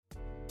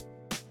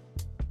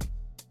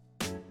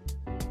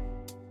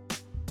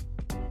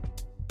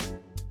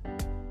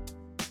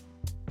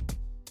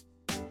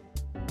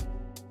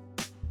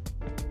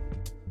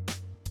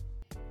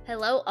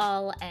Hello,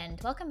 all,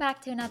 and welcome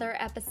back to another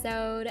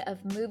episode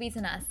of Movies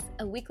and Us,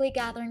 a weekly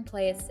gathering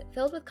place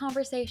filled with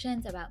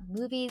conversations about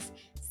movies,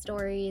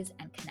 stories,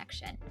 and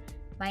connection.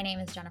 My name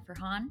is Jennifer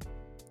Hahn.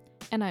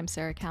 And I'm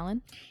Sarah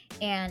Callan.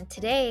 And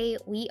today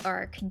we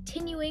are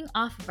continuing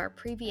off of our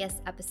previous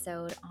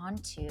episode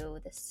onto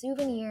the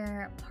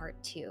Souvenir Part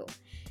 2.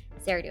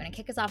 Sarah, do you want to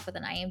kick us off with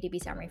an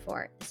IMDb summary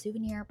for the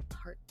Souvenir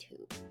Part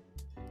 2?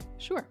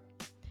 Sure.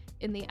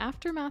 In the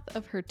aftermath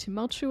of her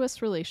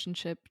tumultuous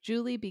relationship,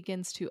 Julie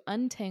begins to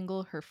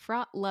untangle her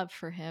fraught love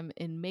for him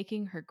in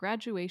making her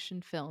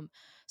graduation film,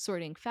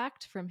 sorting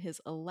fact from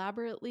his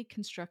elaborately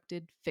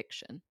constructed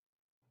fiction.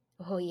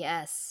 Oh,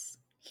 yes.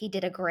 He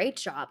did a great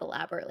job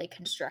elaborately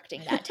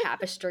constructing that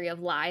tapestry of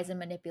lies and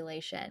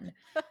manipulation.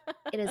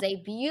 It is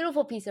a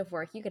beautiful piece of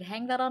work. You could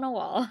hang that on a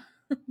wall.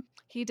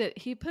 He did.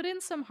 He put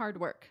in some hard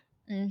work.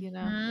 You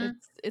know, Mhm.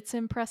 it's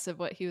impressive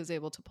what he was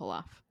able to pull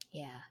off.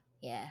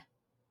 Yeah.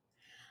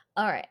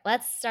 All right,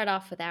 let's start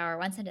off with our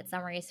one sentence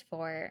summaries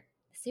for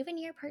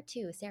Souvenir Part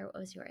 2. Sarah, what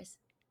was yours?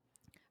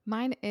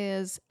 Mine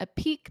is a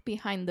peek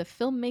behind the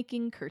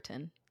filmmaking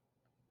curtain.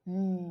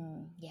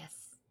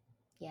 Yes.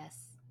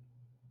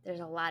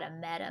 There's a lot of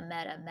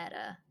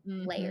meta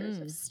layers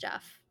of Mm-hmm.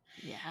 stuff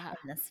Yeah.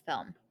 in this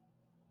film.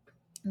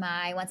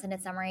 My one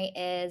sentence summary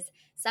is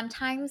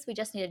sometimes we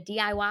just need to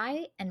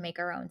DIY and make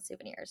our own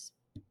souvenirs.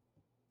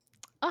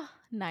 Oh,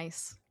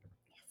 nice.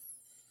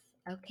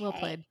 Yes. Well Okay.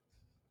 played.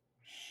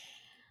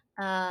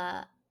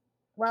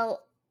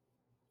 Well,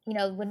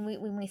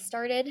 when we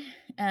started,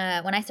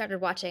 when I started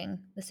watching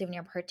the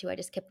Souvenir Part 2, I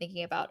just kept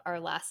thinking about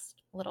our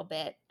last little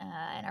bit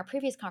and our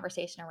previous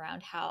conversation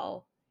around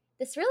how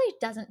this really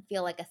doesn't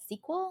feel like a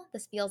sequel.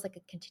 This feels like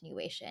a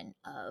continuation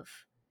of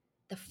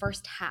the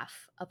first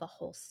half of a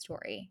whole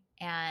story.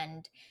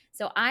 And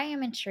so I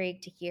am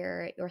intrigued to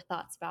hear your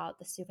thoughts about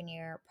the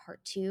Souvenir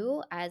Part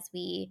 2 as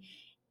we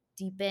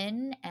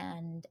deepen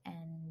and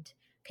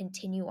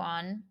continue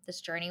on this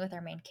journey with our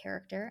main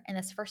character. In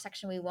this first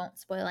section, we won't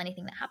spoil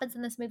anything that happens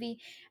in this movie,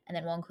 and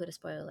then we'll include a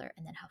spoiler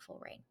and then have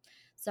full reign.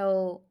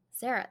 So,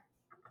 Sarah,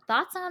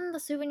 thoughts on the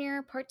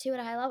Souvenir Part 2 at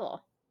a high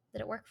level?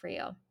 Did it work for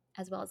you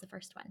as well as the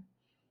first one?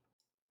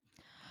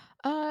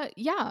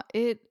 Yeah,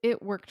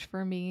 it worked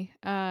for me.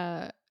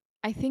 I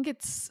think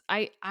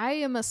I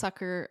am a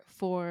sucker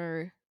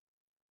for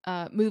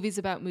movies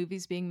about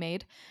movies being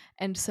made,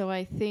 and so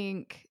I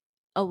think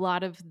a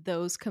lot of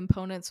those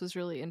components was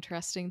really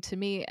interesting to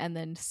me, and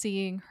then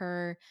seeing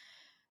her,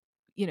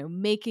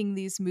 making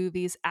these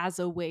movies as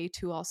a way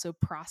to also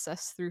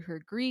process through her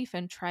grief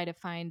and try to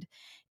find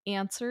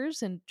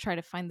answers and try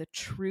to find the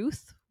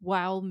truth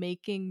while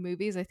making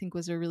movies, I think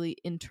was a really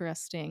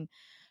interesting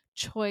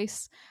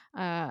choice.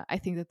 I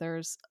think that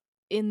there's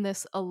in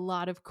this a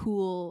lot of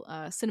cool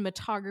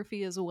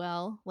cinematography as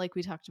well, like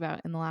we talked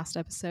about in the last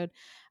episode.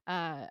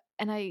 And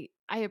I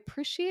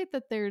appreciate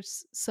that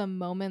there's some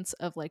moments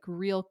of like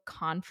real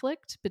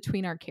conflict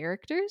between our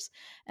characters,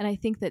 and I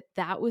think that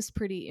that was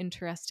pretty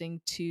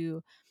interesting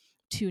to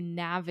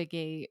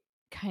navigate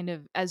kind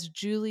of as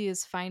Julie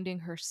is finding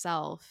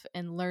herself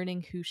and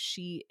learning who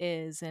she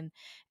is and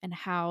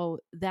how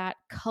that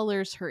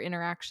colors her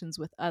interactions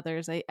with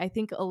others. I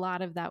think a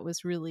lot of that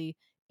was really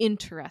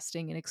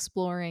interesting in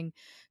exploring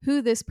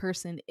who this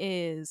person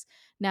is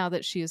now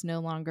that she is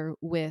no longer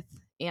with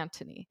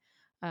Antony.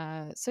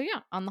 So yeah,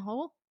 on the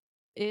whole,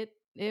 it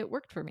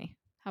worked for me.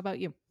 How about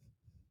you?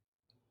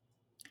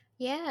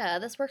 Yeah,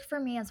 this worked for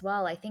me as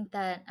well. I think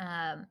that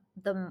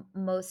the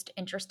most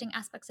interesting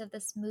aspects of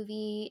this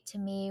movie to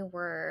me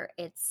were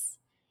its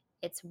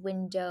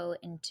window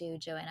into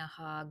Joanna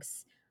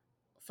Hogg's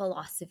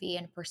philosophy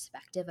and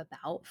perspective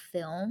about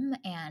film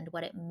and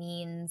what it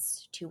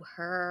means to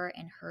her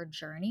and her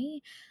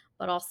journey,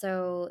 but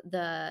also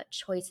the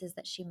choices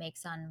that she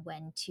makes on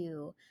when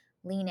to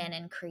lean in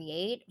and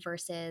create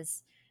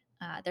versus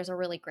there's a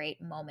really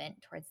great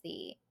moment towards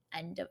the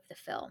end of the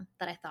film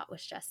that I thought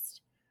was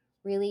just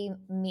really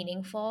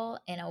meaningful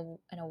in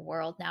a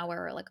world now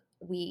where like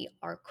we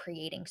are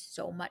creating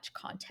so much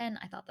content.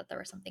 I thought that there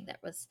was something that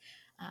was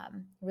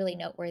really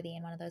noteworthy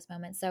in one of those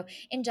moments. So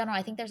in general,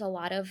 I think there's a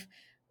lot of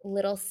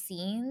little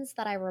scenes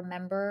that I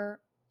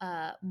remember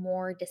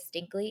more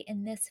distinctly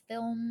in this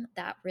film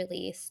that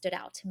really stood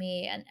out to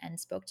me and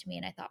spoke to me,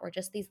 and I thought were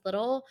just these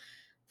little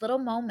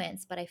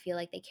moments, but I feel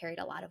like they carried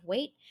a lot of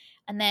weight.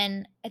 And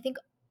then I think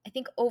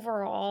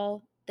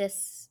overall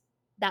those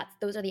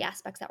are the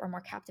aspects that were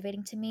more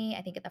captivating to me.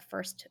 I think in the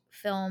first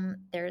film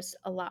there's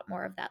a lot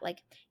more of that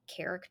like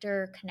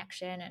character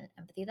connection and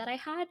empathy that I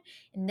had.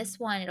 In this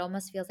one, it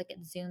almost feels like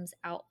it zooms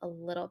out a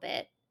little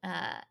bit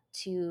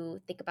to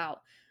think about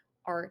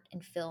art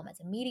and film as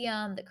a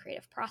medium, the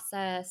creative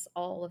process,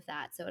 all of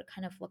that. So it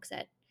kind of looks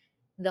at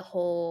the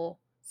whole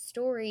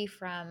story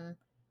from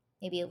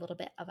maybe a little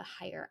bit of a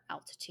higher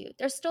altitude.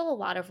 There's still a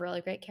lot of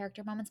really great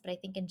character moments, but I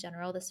think in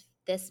general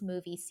this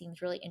movie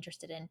seems really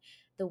interested in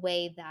the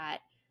way that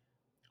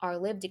our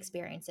lived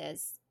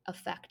experiences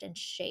affect and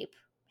shape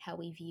how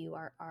we view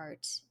our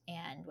art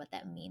and what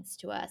that means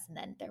to us, and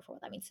then therefore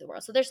what that means to the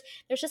world. So there's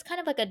just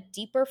kind of like a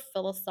deeper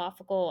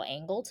philosophical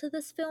angle to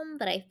this film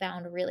that I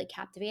found really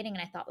captivating,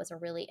 and I thought was a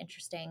really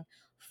interesting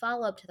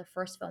follow up to the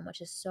first film,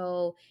 which is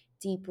so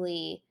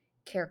deeply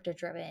character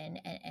driven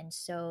and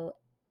so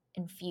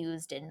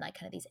infused in like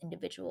kind of these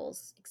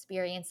individuals'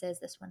 experiences.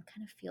 This one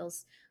kind of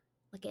feels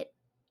like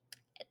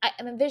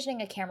I'm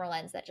envisioning a camera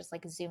lens that just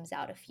like zooms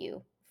out a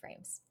few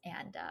frames,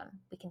 and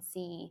we can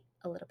see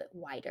a little bit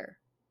wider.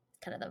 It's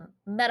kind of the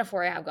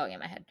metaphor I have going in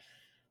my head.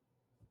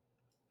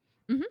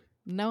 Mhm.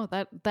 No,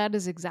 that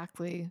is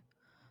exactly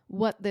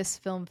what this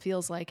film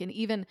feels like. And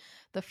even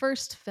the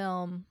first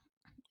film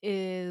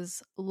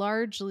is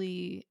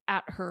largely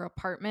at her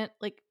apartment.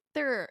 Like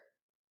there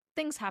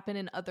things happen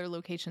in other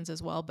locations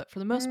as well, but for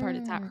the most part,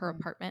 it's at her Mm.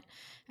 apartment.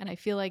 And I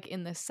feel like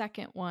in the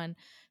second one,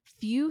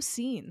 few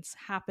scenes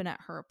happen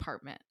at her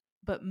apartment,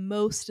 but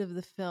most of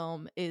the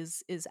film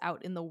is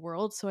out in the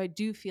world. So I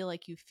do feel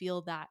like you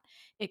feel that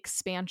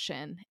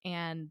expansion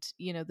and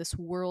this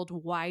world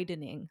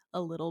widening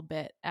a little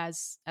bit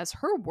as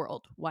her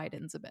world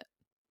widens a bit.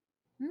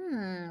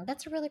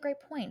 That's a really great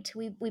point.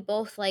 We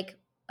both like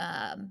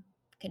um,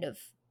 kind of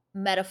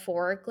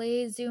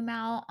metaphorically zoom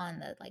out on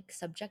the like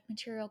subject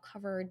material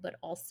covered, but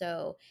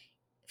also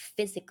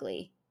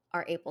physically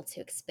are able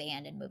to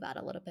expand and move out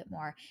a little bit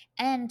more.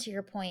 And to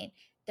your point,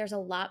 there's a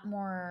lot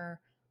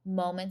more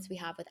moments we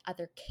have with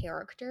other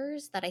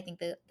characters that I think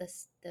the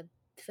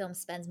film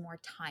spends more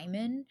time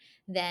in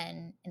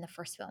than in the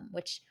first film,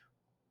 which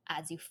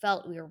as you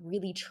felt we were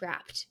really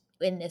trapped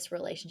in this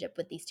relationship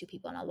with these two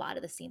people, and a lot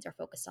of the scenes are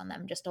focused on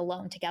them just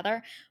alone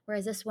together,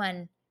 whereas this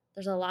one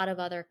there's a lot of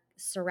other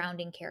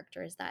surrounding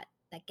characters that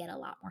get a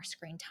lot more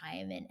screen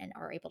time and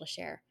are able to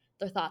share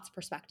their thoughts,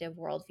 perspective,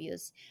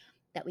 worldviews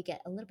that we get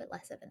a little bit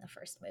less of in the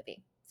first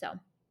movie. So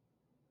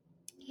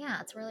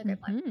yeah, it's a really great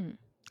point. Mhm.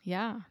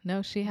 Yeah.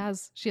 No, she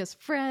has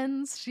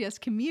friends, she has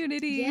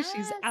community, she's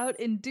Yes, out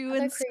and other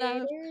doing stuff.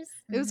 creators.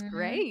 It was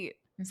great.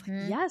 It's like,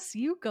 Mm-hmm. "Yes,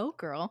 you go,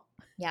 girl."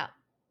 Yeah,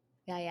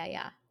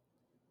 yeah.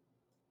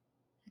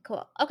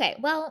 Cool. Okay,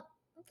 well,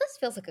 this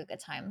feels like a good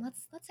time.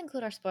 Let's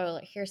include our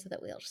spoiler here so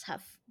that we'll just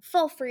have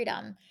full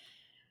freedom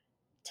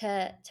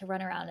to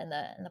run around in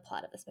the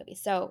plot of this movie.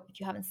 So, if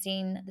you haven't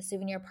seen The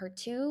Souvenir Part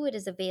 2, it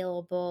is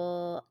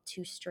available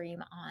to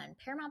stream on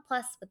Paramount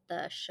Plus with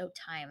the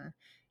Showtime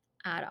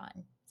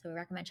add-on. So, we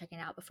recommend checking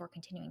it out before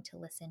continuing to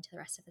listen to the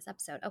rest of this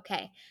episode.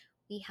 Okay,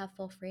 we have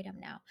full freedom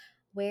now.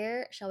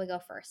 Where shall we go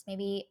first?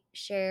 Maybe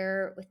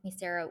share with me,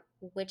 Sarah,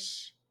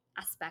 which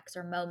aspects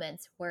or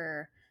moments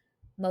were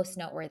most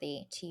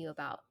noteworthy to you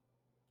about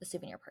The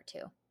Souvenir Part 2?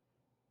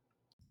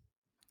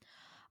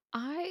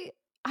 I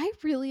I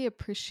really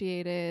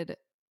appreciated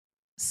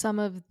some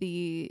of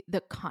the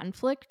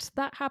conflict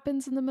that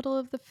happens in the middle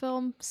of the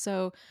film.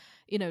 So,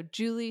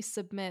 Julie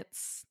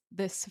submits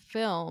this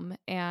film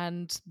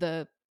and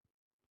the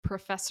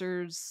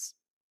professors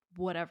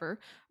whatever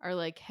are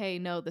like, "Hey,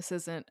 no, this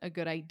isn't a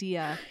good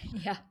idea."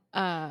 Yeah.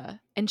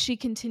 And she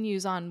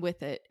continues on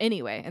with it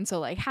anyway. And so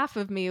like half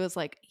of me was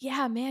like,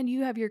 yeah, man,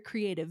 you have your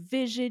creative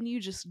vision, you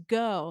just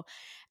go.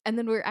 And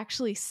then we're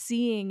actually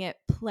seeing it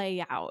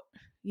play out.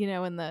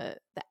 And the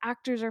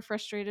actors are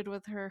frustrated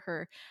with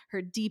her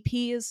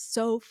DP is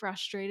so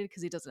frustrated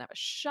because he doesn't have a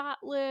shot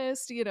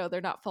list. They're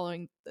not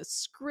following the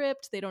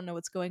script. They don't know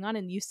what's going on.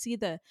 And you see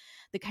the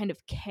kind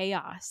of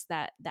chaos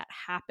that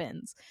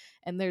happens.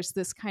 And there's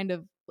this kind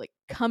of like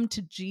come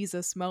to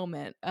Jesus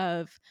moment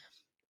of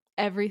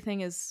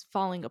everything is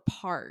falling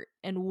apart,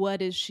 and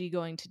what is she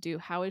going to do,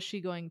 how is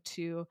she going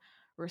to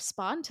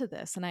respond to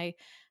this? And I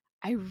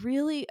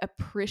really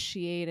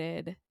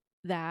appreciated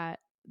that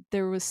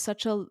there was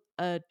such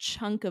a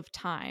chunk of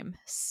time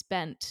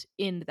spent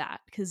in that,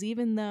 because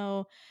even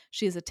though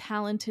she is a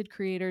talented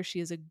creator, she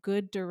is a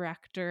good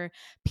director,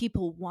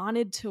 people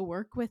wanted to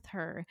work with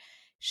her,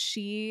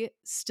 she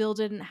still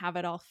didn't have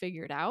it all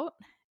figured out.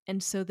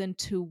 And so then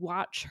to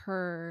watch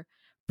her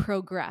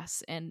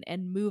progress and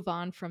move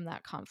on from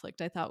that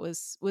conflict, I thought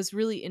was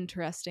really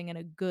interesting and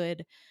a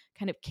good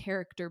kind of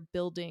character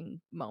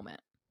building moment.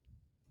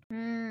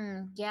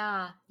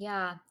 Yeah.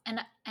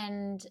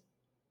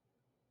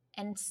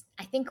 And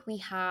I think we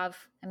have,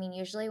 I mean,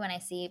 usually when I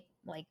see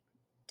like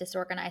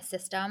disorganized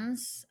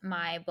systems,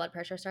 my blood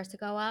pressure starts to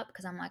go up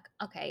because I'm like,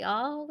 okay,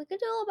 y'all, we could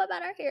do a little bit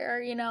better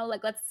here,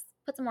 like let's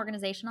put some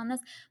organization on this.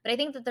 But I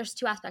think that there's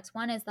two aspects.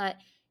 One is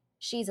that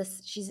she's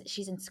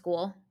in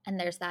school, and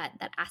there's that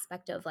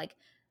aspect of like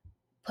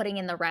putting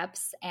in the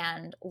reps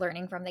and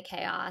learning from the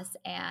chaos,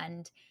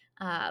 and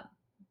uh,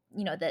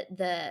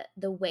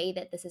 the way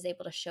that this is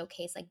able to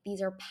showcase like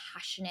these are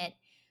passionate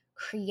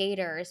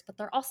creators, but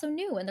they're also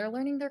new and they're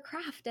learning their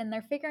craft and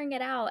they're figuring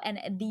it out, and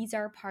these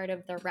are part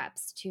of the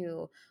reps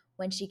to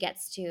when she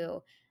gets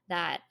to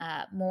that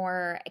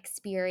more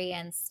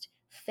experienced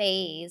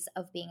phase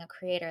of being a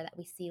creator that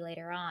we see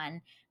later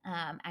on,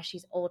 as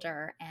she's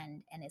older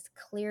and is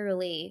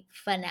clearly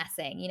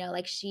finessing,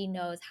 like she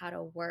knows how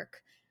to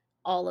work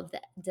all of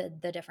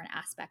the different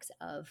aspects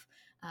of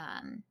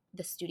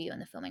the studio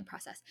and the filming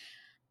process.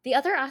 The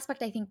other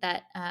aspect I think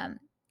that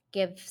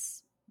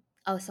gives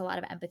us a lot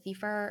of empathy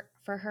for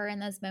her in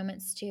those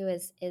moments too,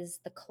 is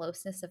the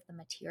closeness of the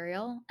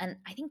material. And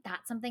I think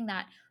that's something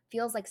that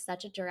feels like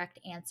such a direct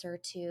answer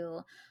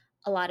to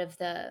a lot of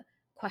the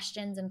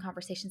questions and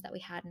conversations that we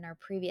had in our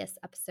previous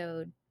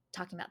episode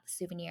talking about the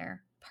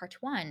Souvenir part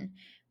 1,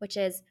 which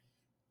is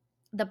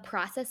the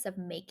process of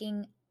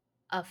making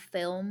a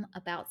film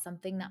about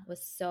something that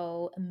was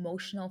so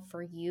emotional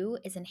for you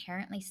is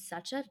inherently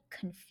such a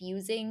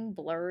confusing,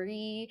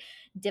 blurry,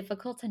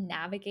 difficult to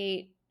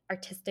navigate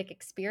artistic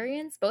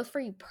experience, both for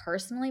you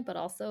personally, but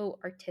also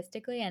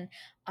artistically. And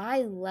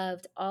I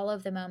loved all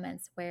of the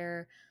moments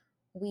where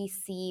we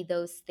see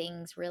those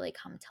things really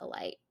come to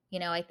light.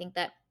 I think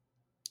that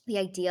the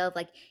idea of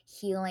like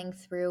healing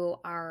through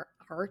our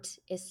art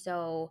is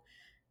so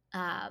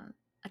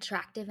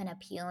attractive and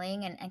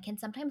appealing, and can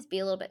sometimes be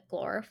a little bit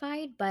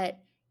glorified, but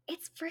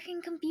it's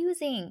freaking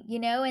confusing,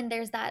 And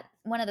there's that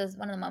one of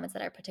the moments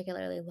that I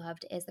particularly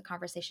loved is the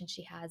conversation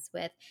she has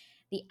with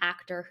the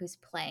actor who's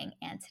playing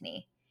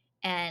Anthony.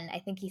 And I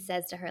think he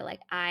says to her,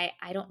 like, I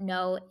don't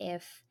know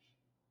if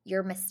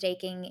you're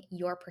mistaking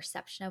your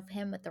perception of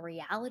him with the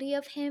reality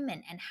of him,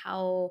 and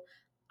how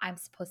I'm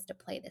supposed to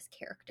play this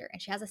character.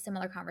 And she has a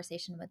similar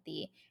conversation with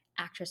the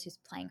actress who's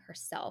playing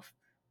herself.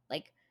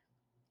 Like,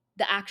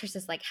 the actress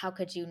is like, how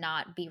could you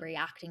not be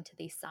reacting to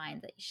these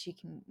signs that she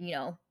can,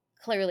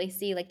 clearly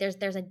see? Like, there's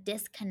a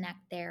disconnect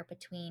there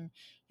between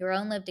your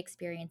own lived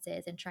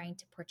experiences and trying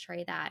to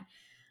portray that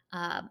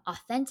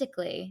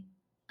authentically,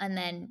 and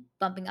then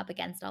bumping up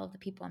against all of the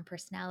people and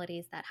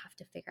personalities that have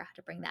to figure out how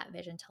to bring that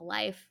vision to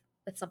life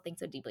with something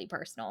so deeply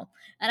personal.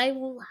 And I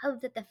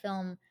love that the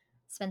film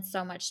spends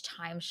so much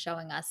time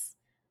showing us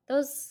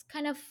those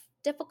kind of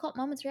difficult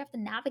moments where you have to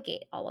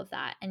navigate all of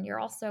that, and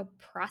you're also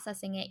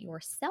processing it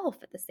yourself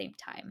at the same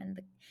time, and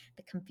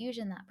the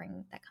confusion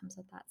that comes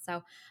with that.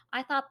 So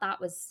I thought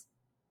that was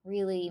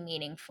really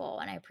meaningful,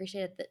 and I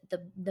appreciated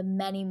the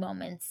many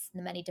moments,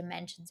 the many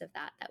dimensions of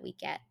that we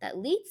get, that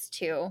leads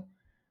to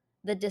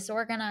the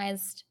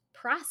disorganized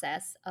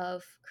process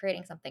of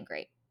creating something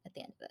great at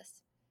the end of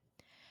this.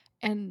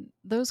 And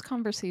those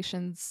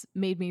conversations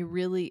made me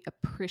really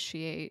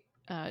appreciate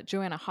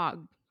Joanna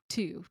Hogg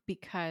too,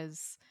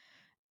 because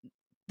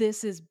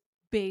this is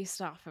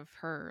based off of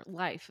her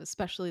life,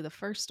 especially the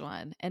first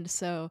one. And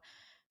so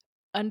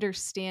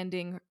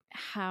understanding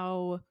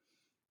how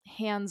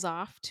hands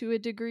off to a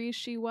degree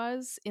she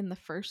was in the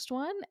first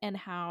one, and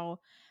how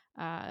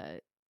uh,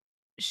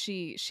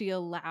 she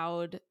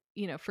allowed,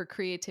 for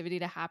creativity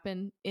to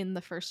happen in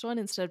the first one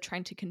instead of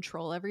trying to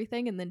control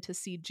everything, and then to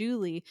see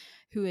Julie,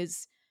 who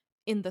is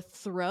in the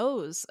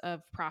throes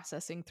of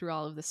processing through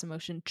all of this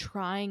emotion,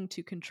 trying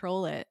to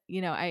control it.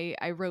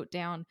 I wrote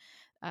down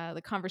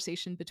the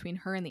conversation between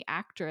her and the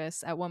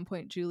actress. At one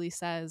point Julie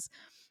says,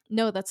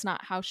 no, that's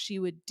not how she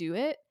would do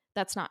it,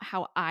 that's not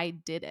how I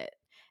did it.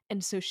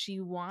 And so she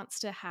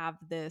wants to have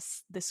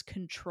this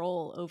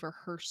control over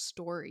her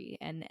story,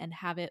 and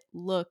have it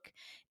look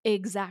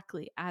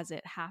exactly as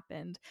it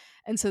happened.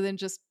 And so then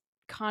just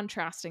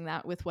contrasting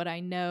that with what I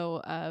know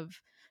of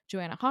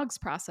Joanna Hogg's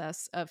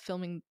process of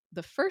filming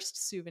the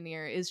first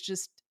Souvenir is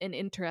just an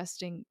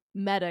interesting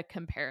meta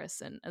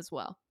comparison as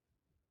well.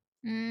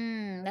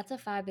 That's a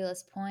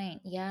fabulous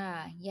point.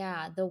 Yeah,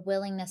 yeah. The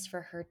willingness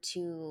for her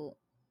to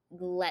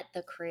let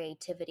the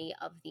creativity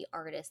of the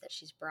artist that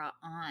she's brought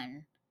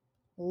on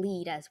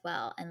lead as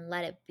well, and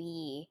let it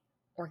be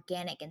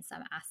organic in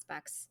some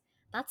aspects.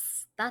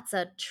 That's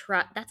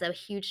a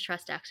huge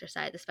trust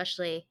exercise,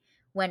 especially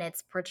when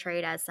it's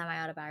portrayed as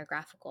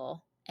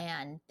semi-autobiographical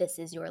and this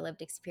is your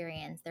lived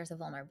experience. There's a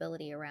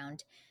vulnerability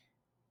around,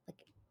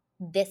 like,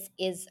 this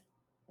is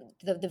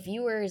the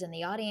viewers and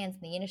the audience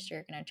and the industry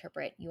are going to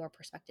interpret your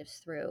perspectives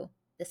through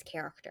this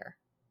character.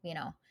 You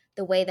know,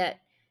 the way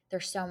that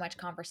there's so much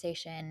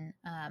conversation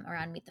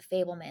around Meet the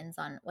Fablemans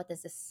on what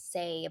does this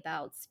say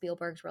about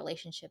Spielberg's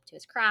relationship to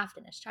his craft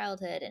and his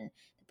childhood and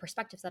the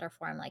perspectives that are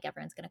formed. Like,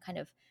 everyone's going to kind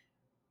of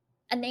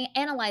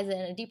analyze it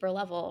at a deeper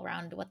level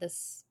around what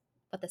this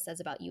says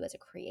about you as a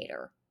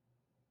creator,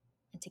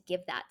 and to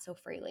give that so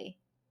freely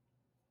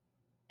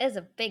is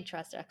a big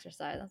trust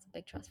exercise. That's a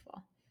big trust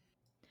fall.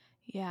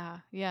 Yeah,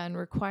 yeah, and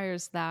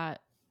requires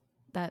that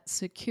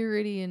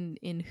security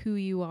in who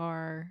you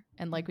are,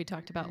 and like we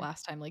talked about Mhm.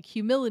 last time, like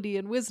humility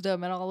and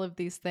wisdom and all of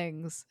these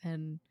things.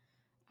 And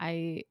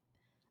I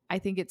I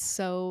think it's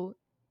so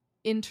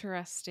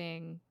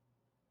interesting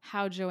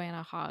how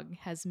Joanna Hogg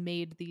has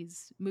made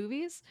these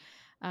movies,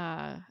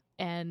 uh,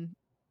 and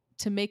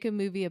to make a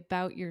movie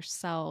about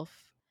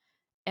yourself,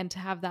 and to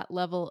have that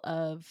level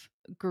of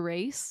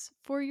grace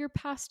for your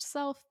past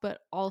self,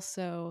 but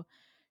also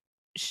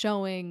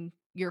showing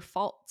your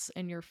faults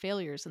and your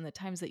failures and the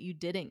times that you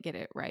didn't get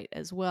it right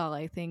as well.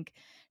 I think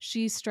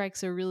she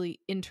strikes a really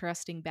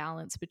interesting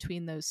balance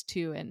between those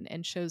two,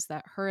 and shows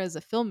that her as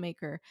a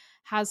filmmaker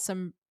has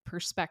some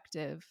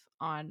perspective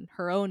on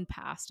her own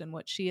past and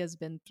what she has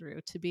been through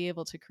to be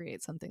able to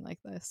create something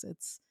like this.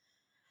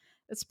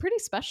 It's pretty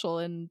special,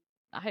 and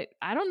I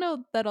don't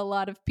know that a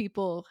lot of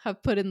people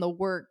have put in the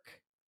work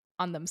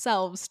on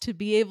themselves to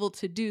be able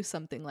to do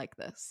something like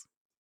this.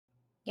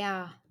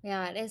 Yeah,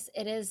 yeah,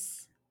 it is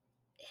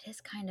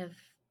kind of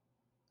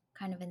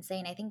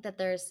insane. I think that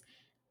there's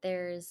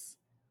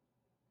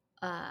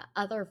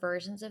other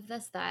versions of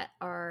this that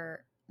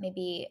are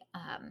maybe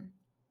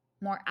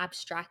more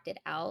abstracted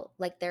out.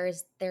 Like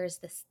there's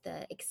this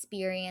the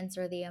experience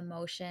or the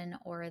emotion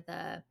or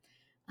the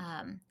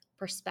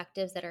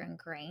perspectives that are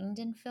ingrained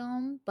in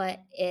film, but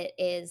it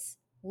is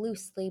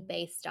loosely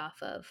based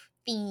off of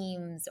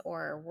themes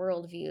or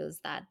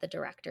worldviews that the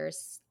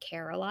directors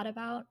care a lot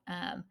about.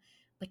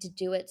 But to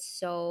do it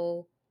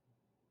so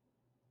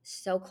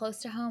close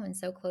to home and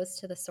so close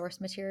to the source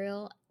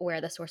material,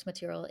 where the source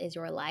material is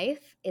your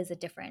life, is a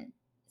different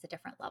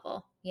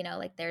level. You know,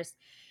 like there's,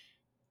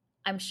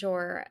 I'm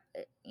sure,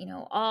 you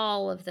know,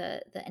 all of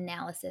the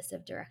analysis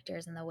of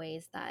directors and the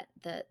ways that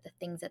the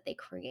things that they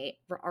create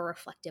are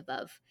reflective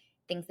of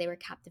things they were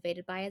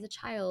captivated by as a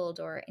child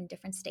or in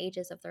different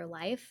stages of their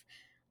life.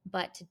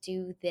 But to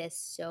do this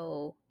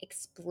so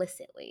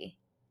explicitly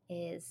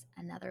is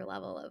another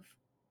level of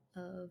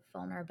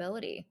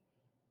vulnerability.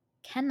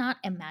 Cannot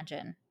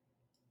imagine.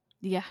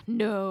 Yeah,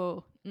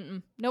 no.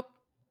 Mm-mm. Nope.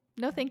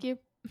 No, thank you.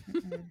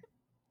 Mm-mm.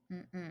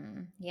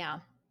 Mm-mm. Yeah.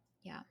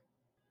 Yeah.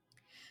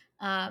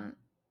 Um,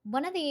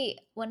 one of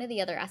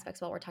the other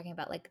aspects while we're talking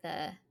about like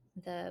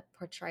the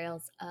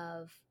portrayals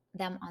of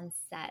them on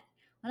set,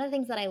 one of the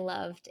things that I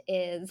loved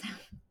is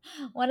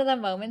one of the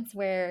moments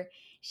where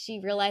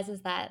she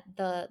realizes that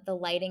the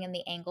lighting and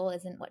the angle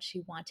isn't what she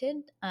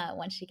wanted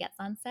when she gets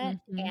on set,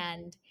 Mhm.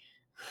 and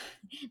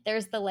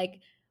there's the like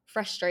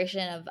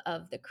frustration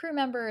of the crew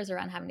members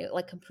around having to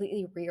like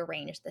completely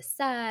rearrange the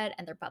set,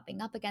 and they're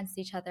bumping up against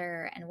each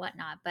other and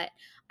whatnot. But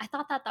I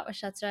thought that that was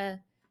such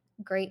a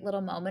great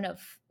little moment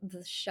of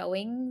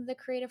showing the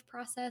creative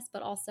process,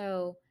 but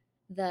also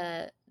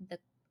the the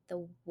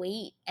the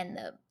weight and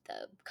the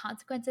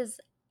consequences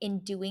in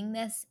doing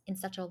this in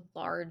such a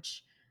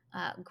large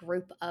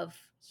group of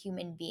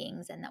human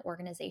beings and the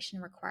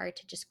organization required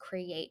to just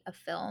create a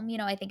film. You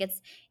know, I think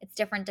it's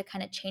different to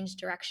kind of change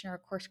direction or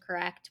course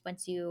correct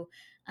once you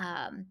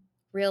um,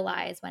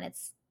 realize when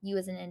it's you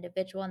as an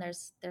individual and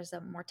there's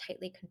a more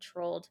tightly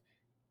controlled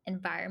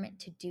environment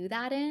to do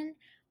that in.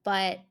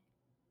 But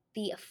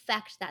the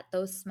effect that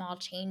those small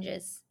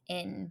changes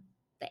in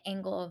the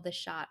angle of the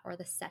shot or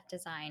the set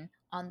design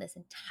on this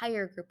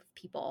entire group of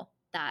people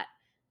that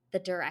the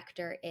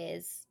director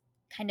is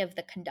kind of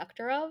the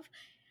conductor of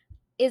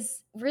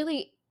is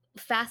really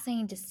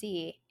fascinating to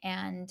see.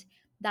 And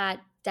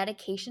that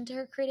dedication to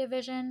her creative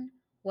vision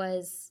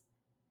was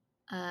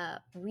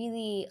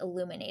really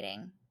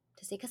illuminating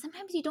to see, because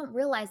sometimes you don't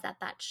realize that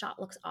that shot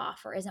looks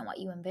off or isn't what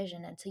you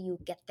envision until you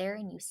get there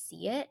and you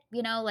see it,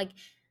 you know, like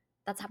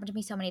that's happened to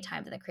me so many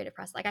times in the creative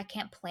process. Like I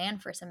can't plan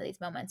for some of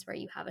these moments where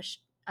you have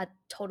a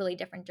totally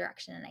different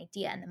direction and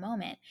idea in the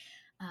moment.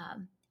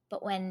 Um,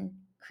 but when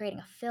creating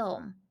a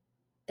film,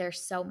 there's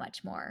so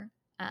much more,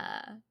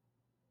 uh,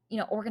 you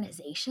know,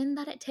 organization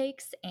that it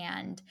takes,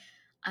 and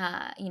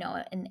you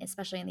know, and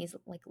especially in these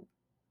like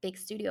big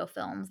studio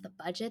films, the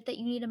budget that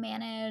you need to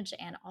manage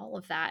and all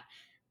of that,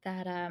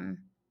 that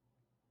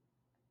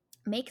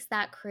makes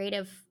that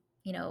creative,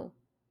 you know,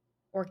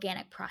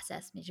 organic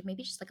process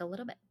maybe just like a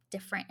little bit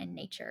different in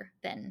nature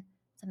than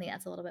something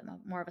that's a little bit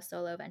more of a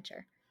solo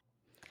venture.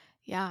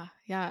 Yeah,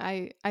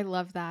 yeah, I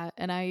love that,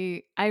 and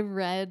I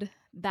read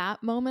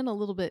that moment a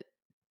little bit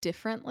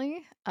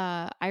differently.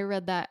 I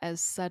read that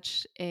as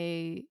such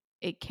a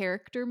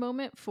character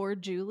moment for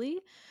Julie,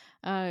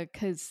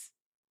 because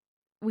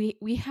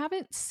we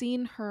haven't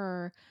seen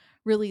her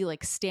really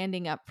like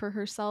standing up for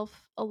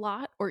herself a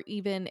lot or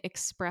even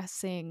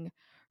expressing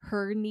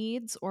her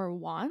needs or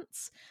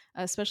wants.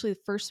 Especially the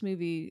first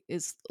movie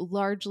is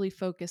largely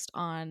focused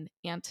on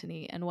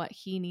Anthony and what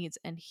he needs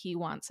and he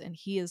wants, and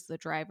he is the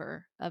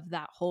driver of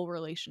that whole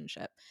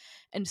relationship.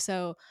 And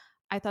so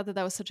I thought that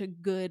that was such a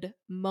good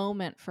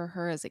moment for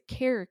her as a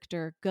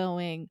character,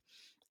 going,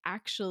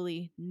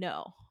 actually,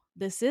 no,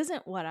 this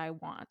isn't what I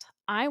want.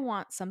 I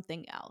want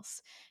something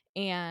else.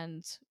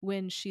 And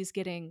when she's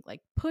getting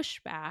like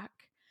pushback,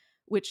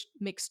 which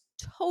makes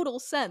total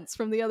sense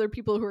from the other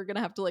people who are going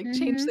to have to like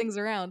change Mm-hmm. things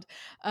around,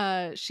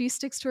 she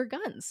sticks to her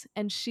guns,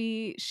 and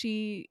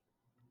she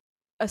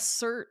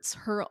asserts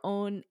her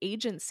own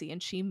agency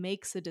and she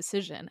makes a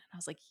decision. And I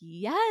was like,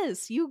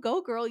 yes, you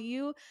go, girl.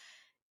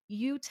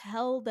 You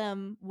tell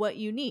them what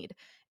you need.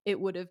 It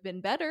would have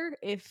been better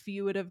if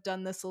you would have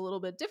done this a little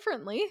bit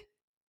differently,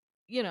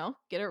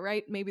 get it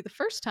right maybe the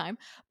first time.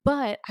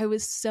 But I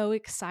was so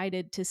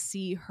excited to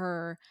see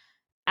her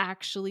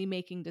actually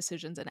making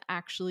decisions and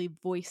actually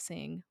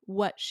voicing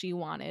what she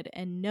wanted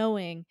and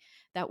knowing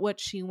that what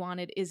she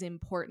wanted is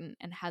important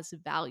and has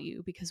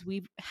value, because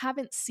we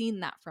haven't seen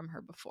that from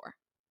her before.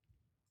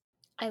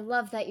 I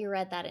love that you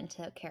read that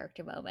into a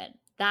character moment.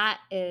 That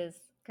is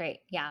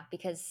great. Yeah,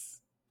 because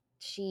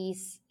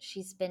she's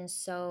been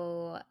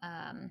so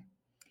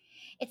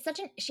it's such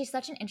an she's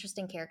such an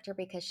interesting character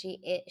because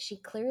she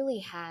clearly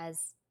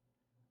has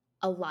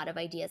a lot of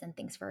ideas and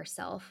things for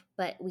herself,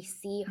 but we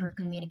see her Mhm.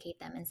 communicate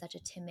them in such a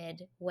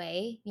timid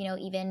way,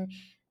 even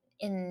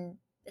in,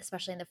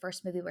 especially in the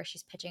first movie where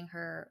she's pitching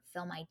her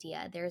film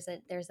idea, there's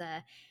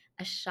a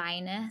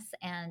shyness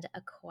and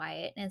a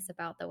quietness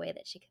about the way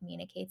that she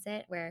communicates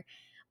it, where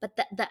but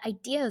the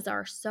ideas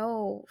are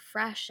so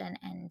fresh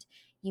and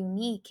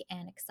unique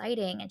and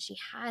exciting, and she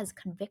has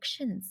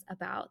convictions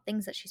about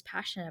things that she's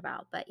passionate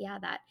about. But yeah,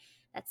 that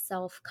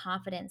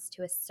self-confidence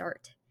to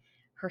assert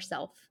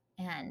herself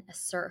and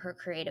assert her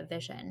creative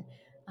vision.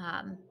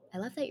 I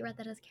love that you read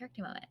that as a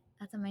character moment.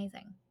 That's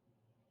amazing.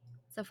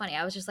 So funny.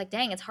 I was just like,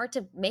 dang, it's hard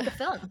to make a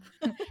film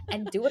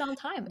and do it on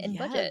time and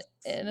budget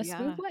Yes. in a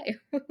smooth Yeah. way.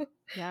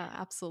 Yeah,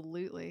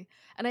 absolutely.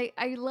 And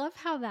I love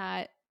how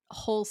that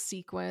whole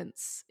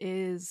sequence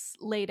is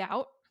laid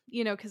out,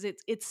 because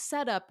it's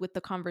set up with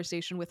the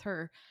conversation with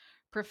her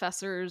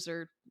professors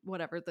or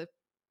whatever,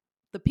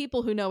 the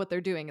people who know what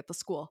they're doing at the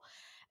school.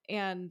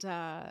 And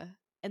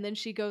and then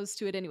she goes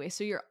to it anyway.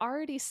 So you're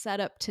already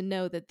set up to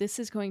know that this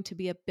is going to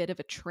be a bit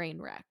of a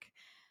train wreck,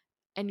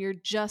 and you're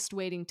just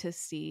waiting to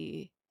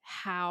see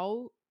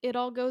how it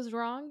all goes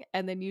wrong,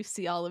 and then you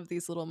see all of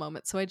these little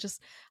moments. So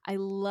I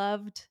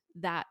loved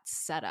that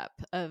setup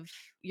of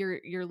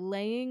you're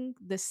laying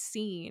the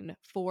scene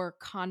for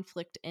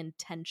conflict and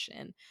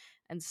tension,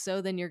 and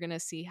so then you're going to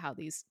see how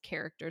these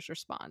characters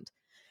respond,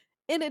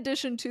 in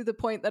addition to the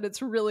point that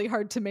it's really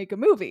hard to make a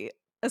movie,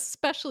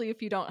 especially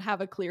if you don't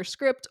have a clear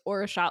script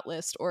or a shot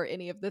list or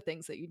any of the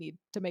things that you need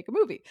to make a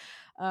movie.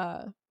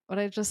 Uh, but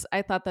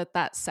I thought that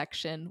that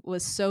section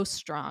was so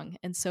strong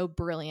and so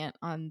brilliant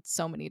on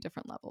so many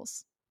different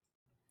levels.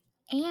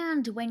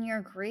 And when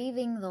you're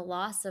grieving the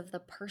loss of the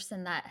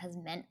person that has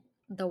meant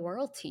the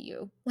world to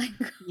you, like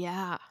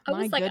Yeah, I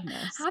my was like,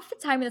 goodness. half the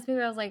time in this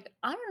movie, I was like,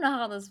 I don't know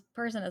how this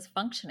person is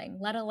functioning,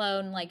 let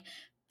alone like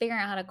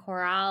figuring out how to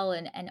corral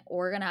and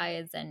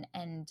organize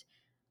and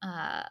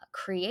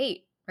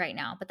create right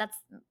now. But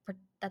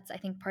that's I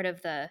think part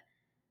of the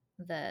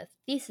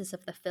thesis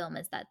of the film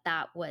is that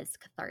that was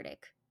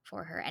cathartic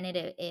for her, and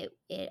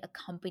it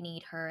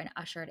accompanied her and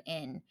ushered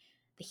in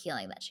the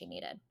healing that she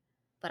needed.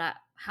 But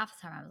half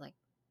the time, I was like,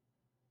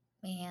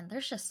 man,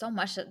 there's just so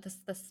much that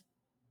this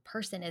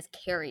person is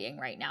carrying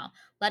right now,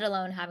 let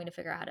alone having to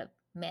figure out how to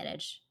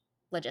manage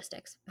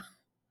logistics.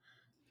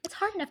 It's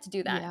hard enough to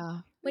do that Yeah.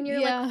 when you're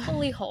like Yeah.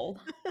 fully whole.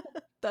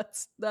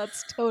 That's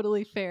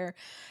totally fair.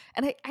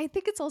 And I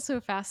think it's also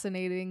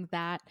fascinating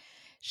that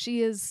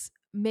she is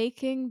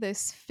making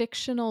this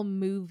fictional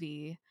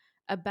movie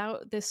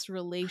about this Oh my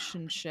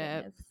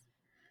relationship goodness.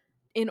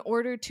 in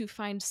order to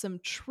find some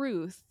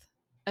truth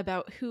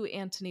about who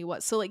Antony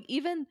was. So like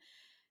even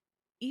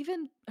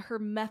her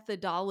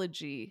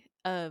methodology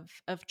of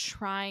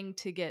trying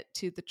to get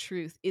to the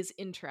truth is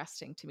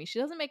interesting to me. She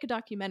doesn't make a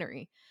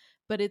documentary,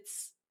 but it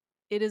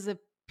is a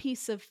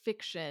piece of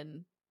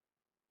fiction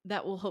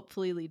that will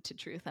hopefully lead to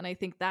truth. And I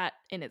think that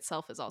in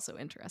itself is also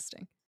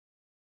interesting.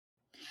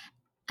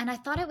 And I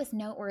thought it was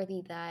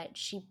noteworthy that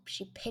she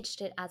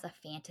pitched it as a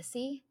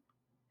fantasy,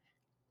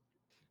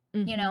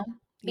 you know, Mhm.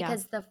 Yeah.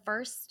 because the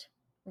first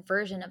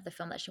version of the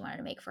film that she wanted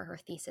to make for her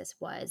thesis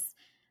was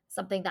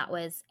something that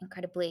was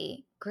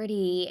incredibly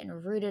gritty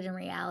and rooted in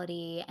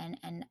reality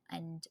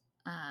and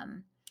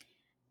um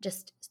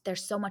just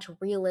there's so much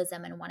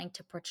realism and wanting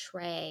to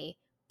portray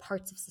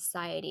parts of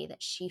society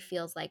that she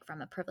feels like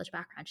from a privileged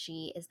background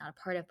she is not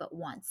a part of but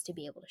wants to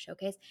be able to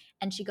showcase,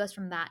 and she goes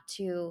from that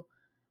to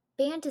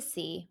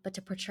fantasy but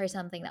to portray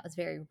something that was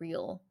very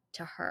real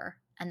to her,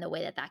 and the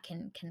way that that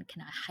can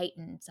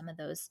heighten some of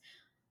those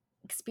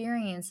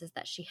experiences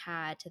that she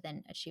had to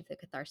then achieve the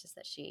catharsis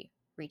that she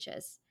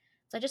reaches.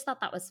 So I just thought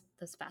that was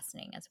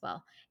fascinating as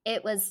well.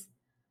 It was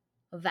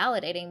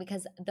validating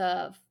because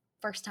the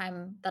first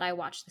time that I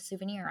watched The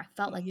Souvenir, I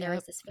felt like there was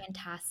Yep. this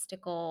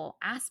fantastical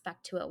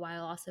aspect to it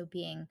while also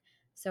being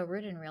so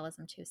rooted in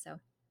realism too. So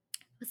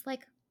it was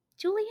like,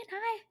 Julie and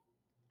I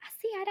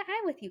see eye to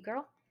eye with you,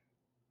 girl.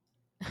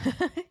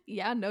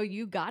 Yeah, no,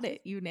 you got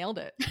it. You nailed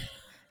it.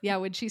 Yeah,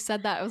 when she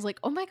said that, I was like,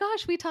 "Oh my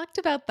gosh, we talked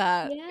about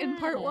that in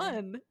part Yeah.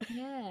 1."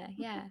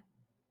 Yeah.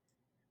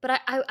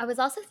 But I was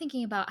also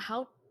thinking about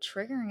how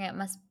triggering it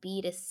must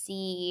be to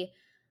see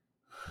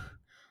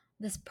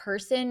this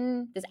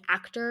person, this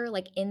actor,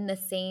 like in the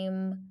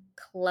same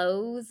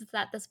clothes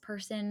that this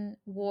person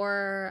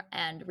wore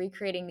and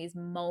recreating these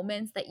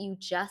moments that you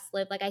just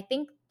lived. Like, I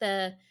think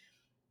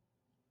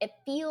it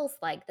feels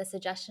like the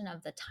suggestion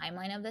of the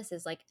timeline of this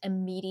is like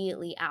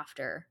immediately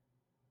after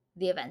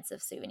the events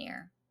of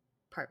Souvenir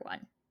Part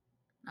One.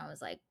 I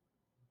was like,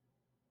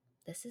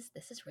 this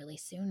is really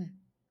soon,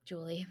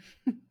 Julie.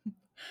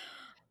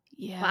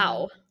 Yeah.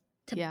 Wow.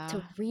 To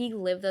Yeah.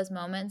 relive those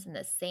moments in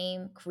the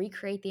same,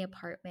 recreate the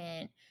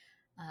apartment,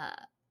 uh,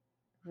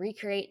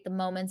 recreate the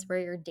moments where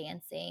you're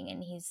dancing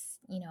and he's,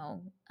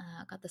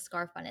 got the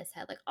scarf on his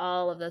head. Like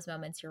all of those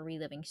moments you're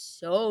reliving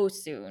so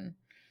soon.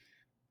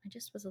 I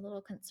just was a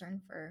little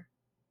concerned for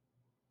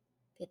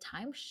the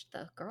time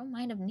the girl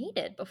might have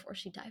needed before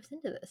she dives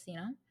into this.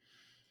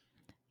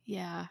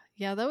 Yeah.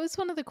 Yeah, that was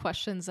one of the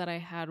questions that I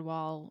had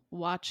while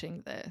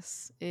watching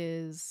this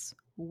is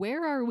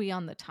where are we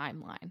on the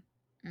timeline?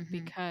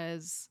 Hmm.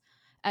 Because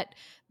at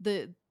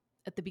the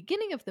at the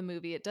beginning of the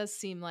movie it does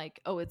seem like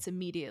oh it's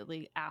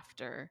immediately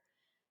after,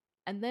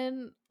 and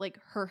then like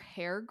her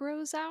hair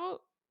grows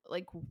out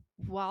like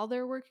while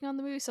they're working on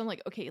the movie, so I'm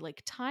like okay,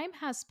 like time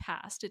has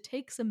passed, it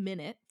takes a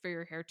minute for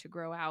your hair to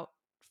grow out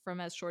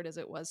from as short as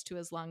it was to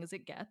as long as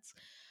it gets,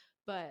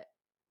 but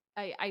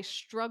I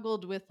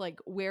struggled with like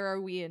where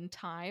are we in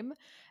time,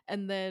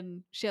 and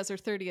then she has her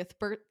 30th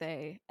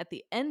birthday at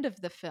the end of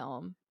the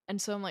film,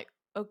 and so I'm like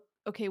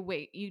okay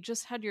wait, you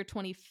just had your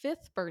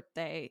 25th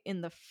birthday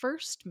in the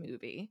first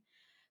movie,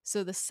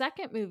 so the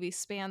second movie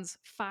spans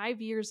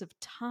 5 years of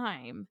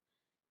time.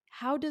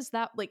 How does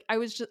that like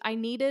I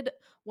needed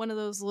one of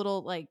those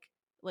little like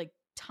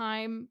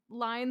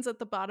timelines at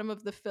the bottom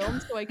of the film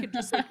so I could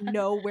just like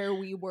know where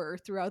we were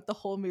throughout the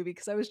whole movie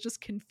because I was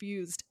just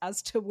confused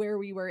as to where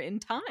we were in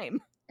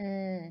time.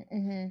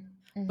 Mm-hmm.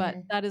 But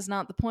Hmm. that is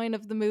not the point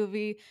of the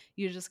movie.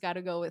 You just got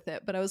to go with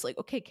it. But I was like,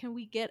 okay, can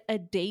we get a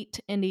date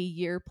and a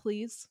year,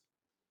 please?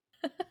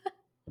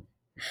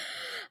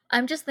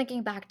 I'm just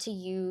thinking back to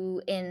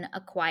you in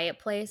A Quiet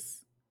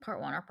Place,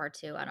 part one or part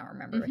two. I don't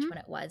remember which Mm-hmm. one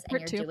it was. And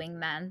Part two.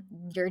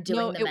 you're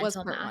No, doing the it was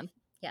mental part math. one.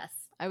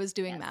 Yes. I was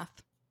doing Yes.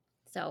 math.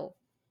 So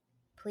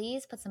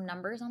please put some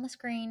numbers on the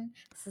screen.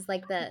 This is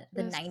like the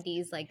Just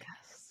 90s like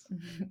yes.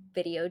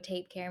 video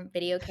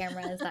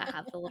cameras that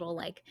have the little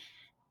like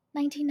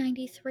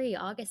 1993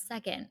 August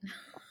 2nd.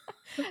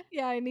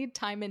 Yeah, I need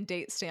time and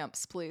date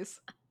stamps, please.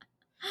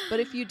 But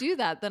if you do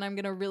that, then I'm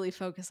going to really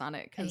focus on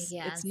it because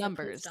Yeah, it's so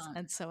please numbers. don't.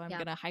 And so I'm Yeah.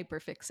 going to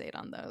hyperfixate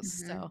on those.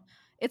 Hmm. So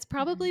it's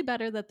Hmm. probably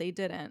better that they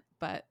didn't,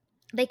 but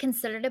They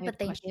considered it, I but have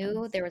they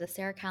knew questions. they were the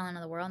Sarah Callan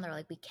of the world, and they're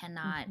like, we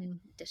cannot Hmm.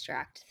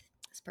 distract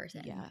this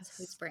person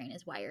whose Yes. brain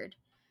is wired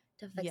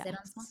to fixate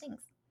on small Yes.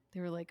 things.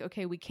 They were like,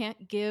 okay, we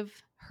can't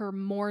give her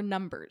more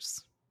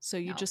numbers. So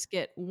you No. just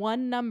get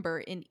one number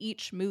in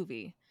each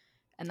movie,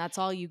 and that's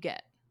all you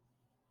get.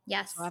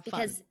 So Yes, have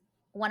fun. because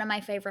one of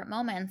my favorite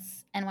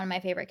moments and one of my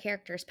favorite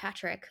characters,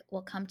 Patrick,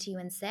 will come to you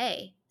and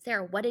say,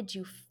 Sarah, what did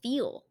you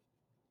feel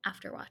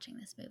after watching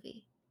this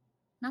movie?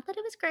 Not that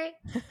it was great,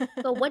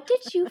 but what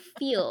did you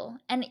feel?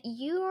 And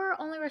you're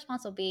only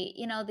responsible.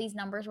 These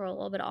numbers were a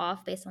little bit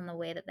off based on the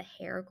way that the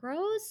hair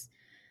grows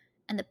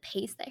and the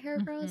pace that hair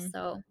grows. Hmm.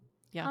 So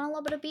Yeah. caught a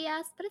little bit of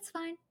BS, but it's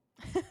fine.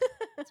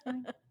 It's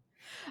fine.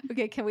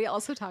 Okay, can we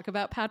also talk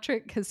about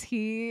Patrick? Because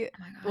he Oh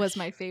my was gosh.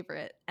 my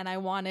favorite, and I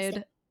Sa-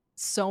 wanted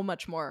so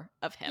much more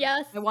of him.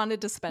 Yes, I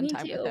wanted to spend me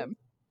time with too. him.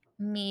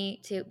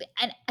 Me too.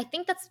 And I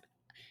think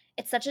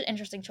it's such an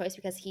interesting choice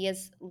because he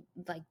is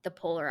like the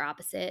polar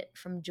opposite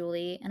from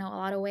Julie in a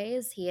lot of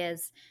ways. He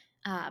is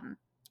um,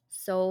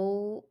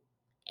 so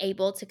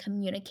able to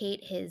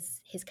communicate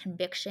his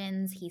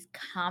convictions. He's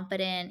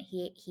confident.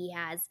 He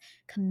has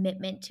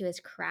commitment to his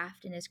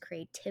craft and his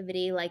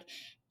creativity. Like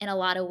in a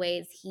lot of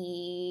ways,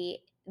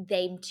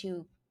 they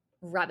two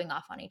rubbing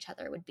off on each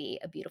other would be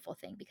a beautiful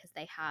thing because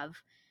they have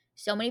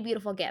so many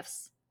beautiful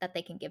gifts that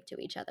they can give to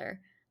each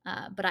other.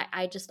 But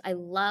I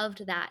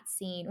loved that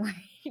scene where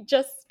he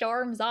just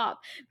storms off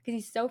because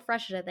he's so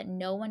frustrated that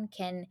no one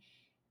can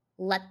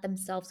let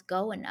themselves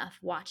go enough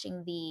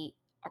watching the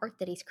art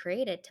that he's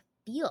created to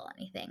feel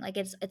anything. Like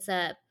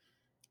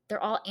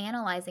they're all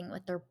analyzing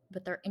with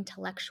their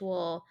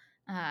intellectual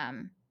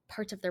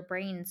parts of their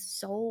brains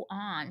so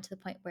on to the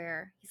point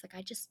where he's like,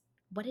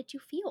 what did you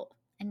feel?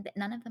 And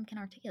none of them can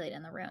articulate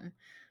in the room.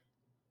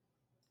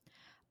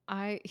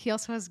 I He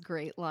also has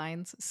great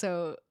lines.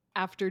 So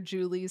after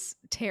Julie's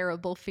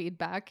terrible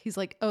feedback, he's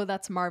like, "Oh,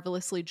 that's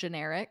marvelously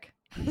generic."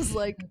 I was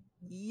like,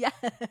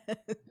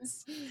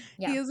 "Yes."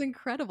 He Yeah. is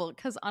incredible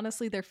because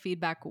honestly, their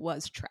feedback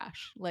was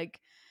trash.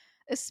 Like,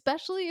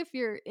 especially if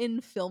you're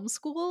in film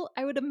school,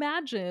 I would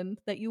imagine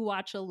that you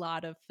watch a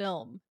lot of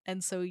film,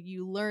 and so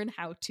you learn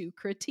how to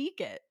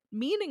critique it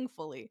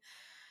meaningfully.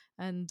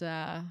 And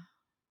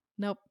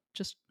nope,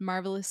 just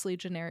marvelously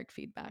generic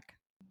feedback.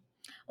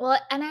 Well,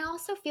 and I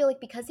also feel like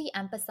because he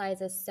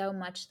emphasizes so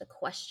much the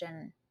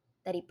question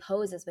that he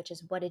poses, which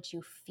is, what did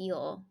you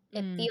feel?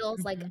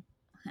 Mm-hmm.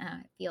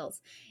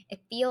 It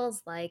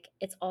feels like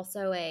it's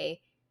also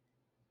a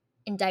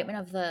indictment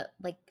of the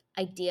like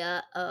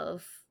idea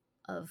of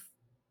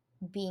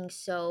being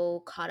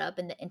so caught up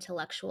in the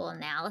intellectual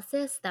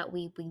analysis that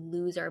we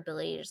lose our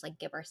ability to just like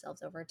give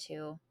ourselves over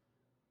to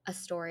a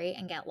story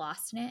and get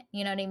lost in it.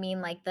 You know what I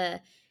mean? Like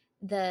the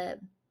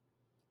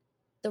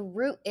the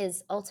root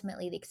is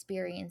ultimately the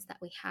experience that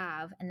we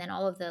have, and then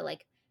all of the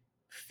like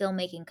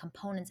filmmaking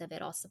components of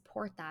it all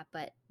support that.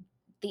 But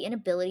the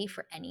inability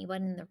for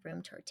anyone in the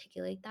room to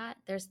articulate that,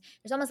 there's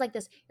almost like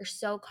this, you're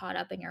so caught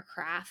up in your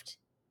craft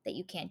that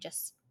you can't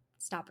just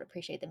stop and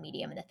appreciate the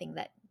medium and the thing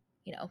that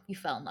you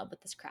fell in love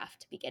with this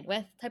craft to begin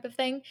with, type of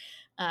thing,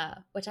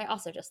 which I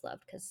also just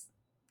loved because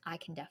I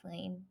can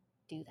definitely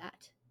do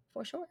that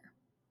for sure.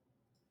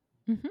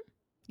 Hmm.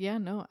 Yeah,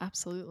 no,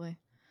 absolutely.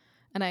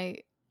 And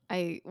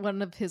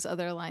one of his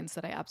other lines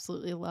that I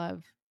absolutely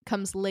love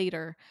comes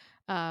later,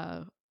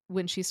 uh,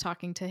 when she's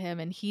talking to him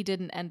and he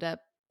didn't end up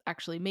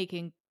actually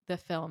making the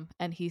film,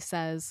 and he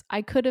says,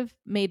 "I could have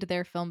made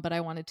their film, but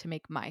I wanted to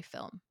make my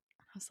film."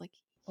 I was like,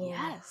 Oh,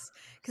 "Yes,"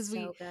 because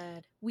so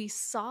good. we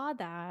saw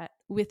that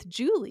with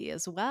Julie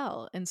as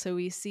well. And so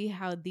we see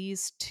how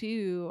these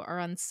two are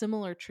on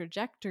similar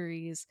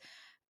trajectories,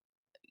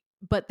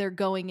 but they're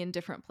going in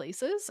different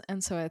places.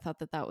 And so I thought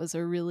that that was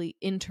a really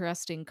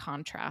interesting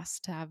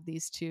contrast to have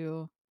these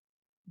two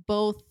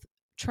both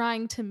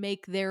trying to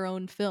make their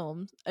own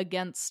film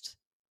against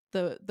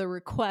the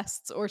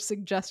requests or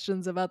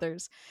suggestions of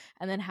others,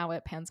 and then how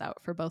it pans out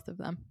for both of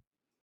them.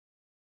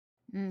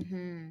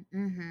 Mhm,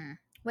 mhm.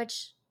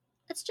 Which,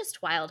 it's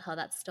just wild how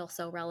that's still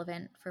so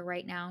relevant for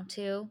right now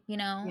too,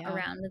 Yeah.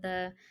 around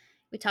the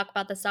we talk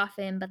about this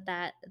often, but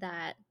that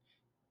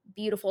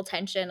beautiful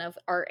tension of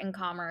art and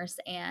commerce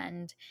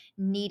and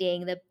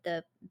needing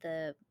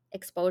the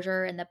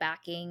exposure and the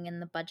backing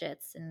and the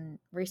budgets and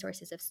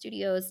resources of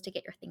studios to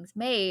get your things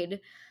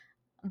made,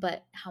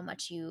 but how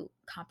much you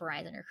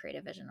compromise on your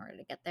creative vision in order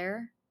to get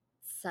there.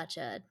 Such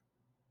a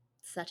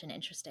such an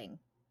interesting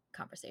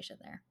conversation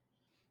there.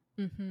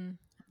 Mhm. I'm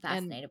And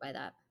fascinated by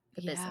that,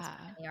 the business yeah.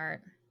 behind the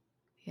art.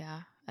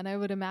 Yeah. And I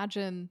would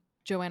imagine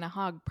Joanna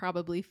Hogg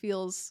probably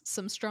feels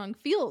some strong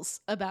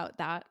feels about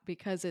that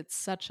because it's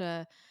such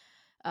a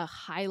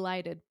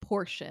highlighted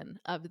portion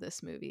of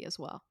this movie as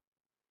well.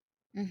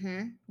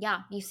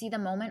 Yeah, you see the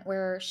moment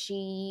where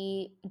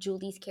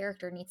Julie's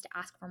character needs to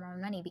ask for more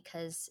money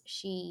because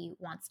she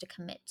wants to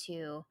commit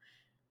to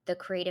the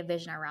creative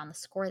vision around the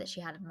score that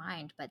she had in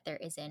mind, but there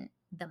isn't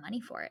the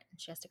money for it.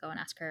 She has to go and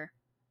ask her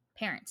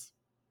parents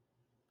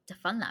to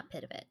fund that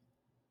bit of it.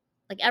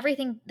 Like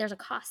everything, there's a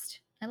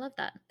cost. I love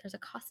that. There's a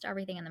cost to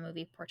everything, and the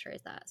movie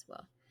portrays that as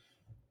well.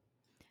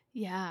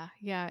 Yeah,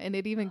 yeah. And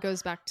it even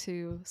goes back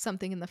to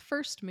something in the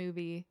first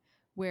movie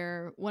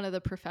where one of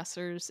the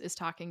professors is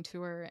talking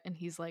to her and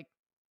he's like,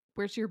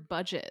 "Where's your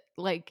budget?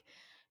 Like,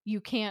 you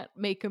can't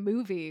make a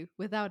movie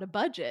without a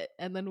budget."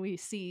 And then we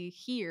see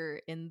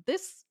here in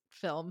this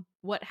film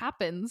what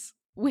happens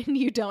when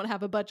you don't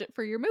have a budget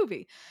for your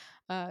movie.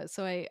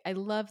 So I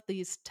love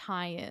these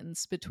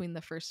tie-ins between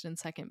the first and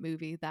second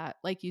movie that,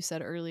 like you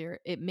said earlier,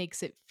 it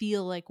makes it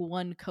feel like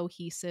one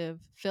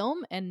cohesive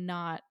film and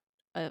not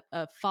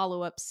a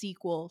follow-up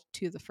sequel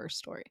to the first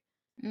story.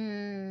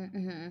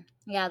 Mm-hmm.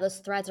 Yeah, those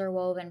threads are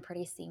woven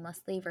pretty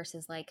seamlessly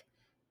versus like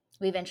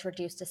we've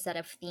introduced a set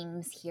of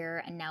themes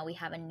here and now we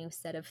have a new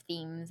set of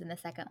themes in the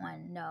second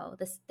one. No,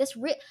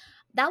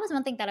 that was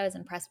one thing that I was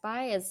impressed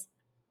by is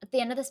at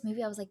the end of this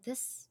movie I was like,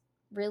 this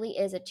really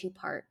is a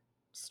two-part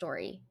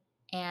story.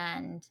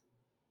 And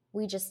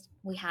we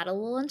had a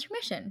little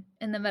intermission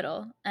in the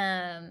middle.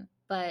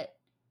 But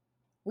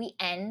we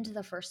end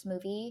the first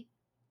movie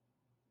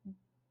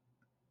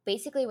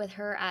basically with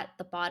her at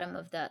the bottom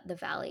of the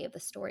valley of the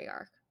story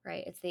arc,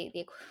 right? It's the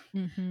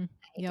Mhm.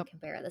 I hate to Yep.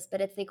 compare this,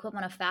 but it's the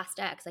equivalent of Fast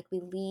X. Like we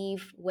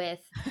leave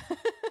with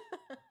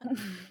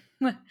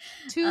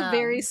Two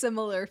very um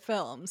similar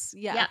films.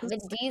 yeah, Yes. Vin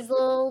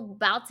Diesel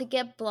about to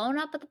get blown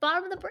up at the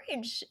bottom of the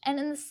bridge. And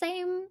in the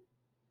same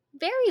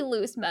very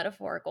loose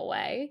metaphorical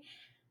way,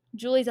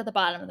 Julie's at the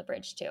bottom of the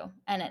bridge too.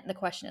 And the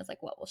question is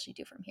like, what will she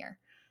do from here?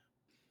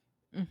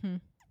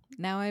 Mhm.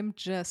 Now I'm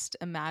just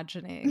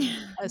imagining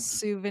a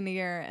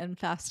Souvenir and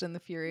Fast and the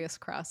Furious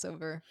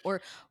crossover.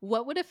 Or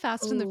what would a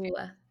Fast and the Furious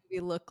Oh,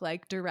 movie look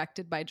like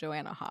directed by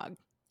Joanna Hogg?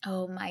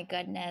 oh my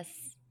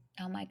goodness.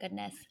 Oh my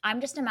goodness.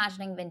 I'm just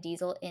imagining Vin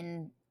Diesel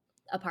in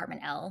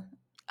apartment L,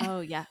 Oh,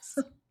 yes.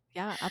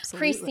 Yeah,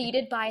 absolutely.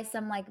 preceded by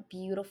some like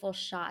beautiful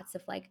shots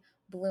of like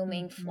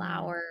blooming Mhm.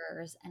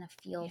 flowers and a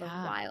field of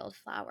Yeah.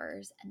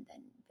 wildflowers, and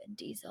then Vin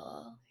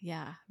Diesel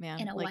Yeah, in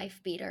man. a Like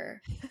wife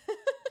beater, like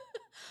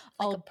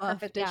all a buffed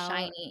perfectly out.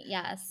 shiny,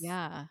 yes,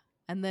 Yeah.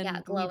 And yeah, then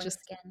we glowing just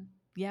skin.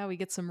 yeah, we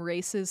get some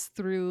races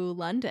through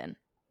London.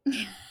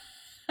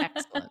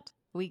 Excellent.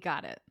 We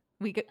got it.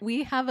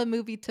 We have a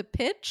movie to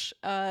pitch,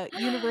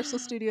 Universal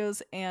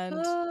Studios and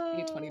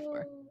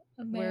A24.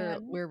 Oh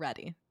man, We're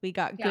ready. We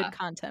got good yeah,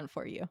 content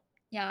for you.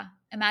 yeah.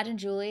 Imagine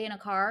Julie in a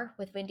car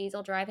with Vin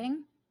Diesel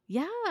driving.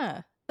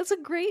 Yeah. That's a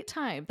great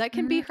time. That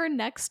can be Mhm. her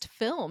next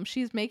film.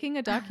 She's making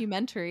a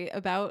documentary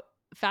about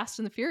Fast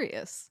and the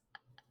Furious.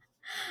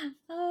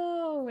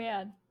 Oh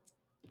man,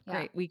 yeah.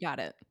 Great. We got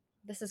it.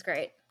 This is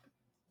great.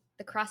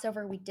 The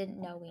crossover we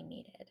didn't know we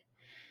needed.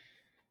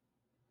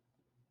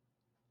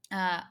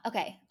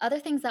 Okay, other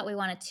things that we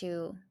wanted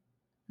to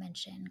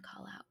mention,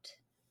 call out.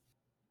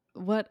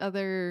 What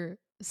other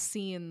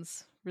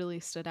scenes really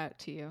stood out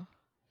to you?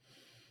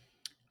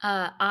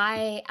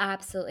 I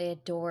absolutely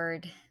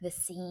adored the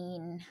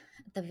scene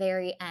at the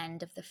very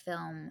end of the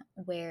film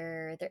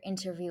where they're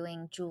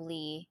interviewing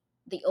Julie,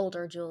 the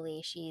older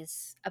Julie.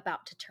 She's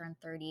about to turn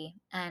 30.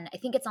 And I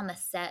think it's on the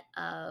set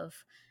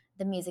of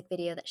the music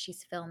video that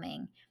she's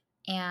filming.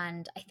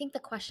 And I think the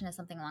question is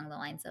something along the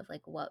lines of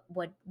like,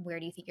 where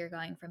do you think you're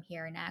going from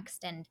here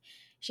next? And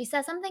she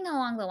says something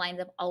along the lines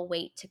of, I'll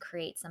wait to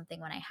create something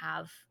when I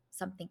have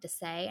something to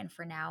say. And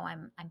for now,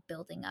 I'm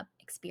building up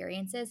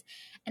experiences.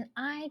 And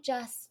I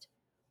just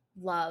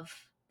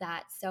love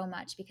that so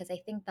much because I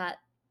think that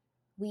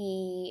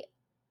we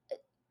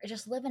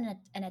just live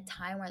in a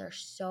time where there's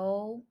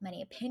so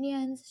many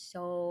opinions,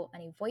 so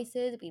many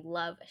voices. We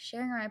love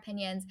sharing our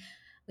opinions.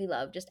 We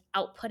love just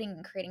outputting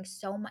and creating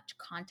so much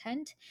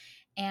content.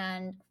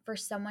 And for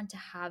someone to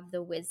have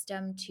the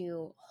wisdom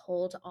to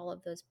hold all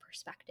of those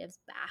perspectives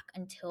back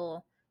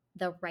until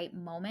the right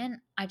moment,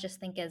 I just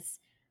think is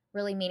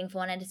really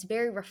meaningful. And it's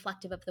very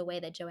reflective of the way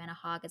that Joanna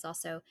Hogg has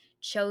also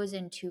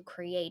chosen to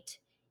create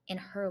in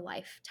her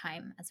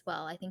lifetime as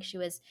well. I think she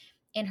was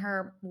in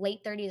her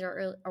late 30s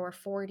or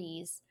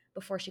 40s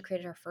before she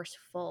created her first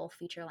full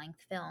feature length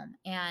film.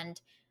 And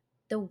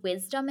the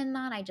wisdom in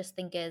that, I just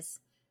think is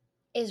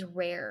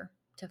rare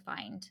to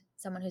find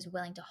someone who's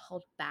willing to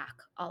hold back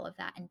all of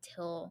that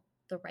until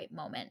the right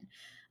moment.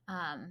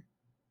 Um,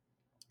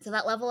 so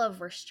that level of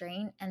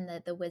restraint and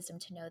the wisdom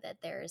to know that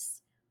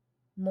there's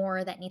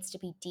more that needs to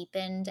be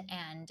deepened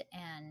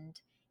and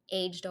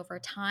aged over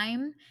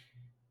time,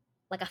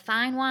 like a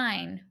fine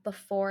wine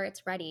before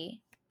it's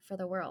ready for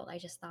the world, I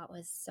just thought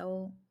was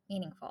so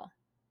meaningful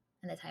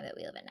in the time that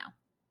we live in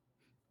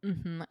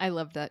now. I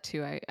love that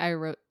too. I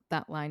wrote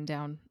that line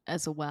down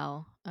as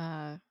well.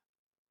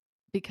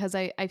 Because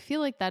I feel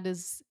like that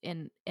is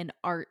an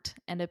art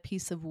and a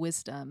piece of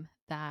wisdom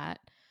that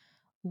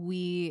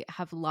we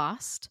have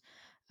lost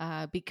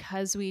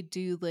because we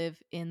do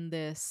live in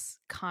this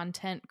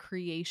content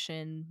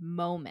creation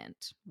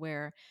moment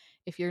where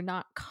if you're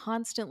not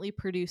constantly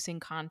producing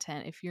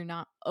content, if you're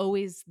not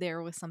always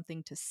there with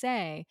something to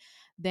say,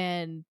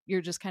 then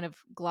you're just kind of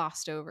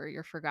glossed over,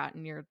 you're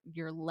forgotten,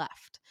 you're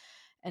left.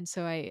 And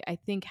so I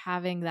think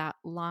having that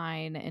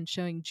line and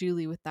showing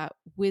Julie with that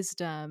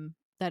wisdom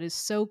that is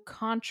so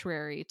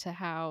contrary to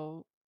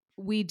how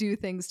we do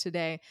things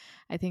today,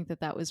 I think that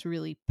that was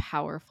really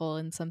powerful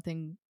and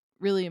something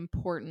really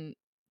important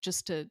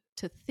just to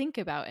think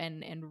about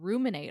and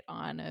ruminate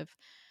on of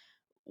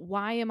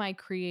why am I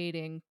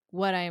creating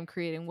what I am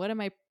creating? What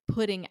am I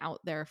putting out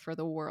there for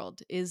the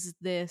world? Is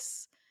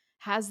this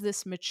has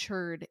this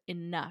matured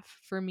enough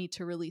for me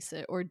to release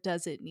it or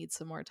does it need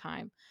some more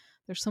time?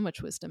 There's so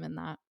much wisdom in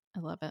that.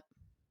 I love it.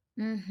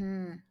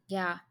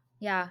 Yeah,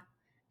 yeah.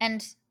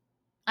 And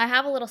I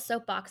have a little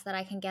soapbox that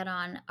I can get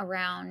on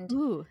around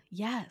Ooh,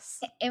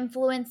 yes.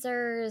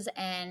 influencers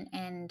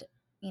and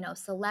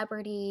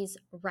celebrities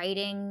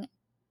writing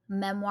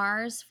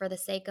memoirs for the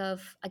sake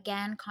of,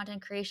 again,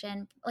 content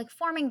creation, like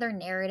forming their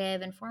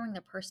narrative and forming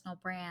their personal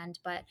brand.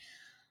 But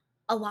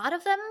a lot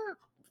of them,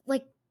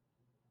 like,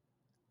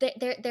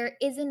 there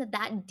isn't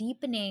that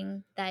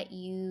deepening that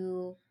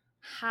you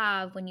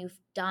have when you've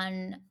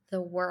done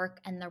the work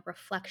and the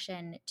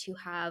reflection to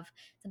have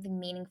something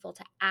meaningful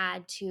to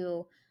add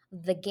to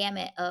the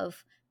gamut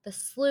of the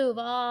slew of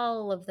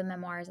all of the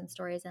memoirs and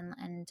stories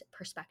and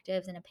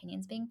perspectives and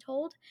opinions being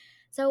told.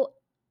 So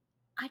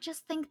I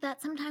just think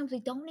that sometimes we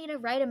don't need to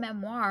write a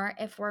memoir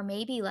if we're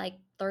maybe like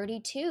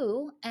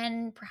 32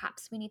 and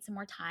perhaps we need some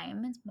more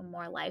time and some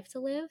more life to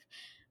live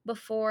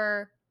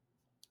before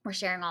we're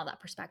sharing all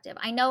that perspective.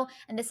 I know,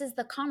 and this is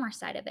the commerce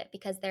side of it,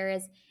 because there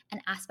is an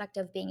aspect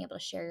of being able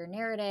to share your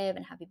narrative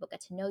and have people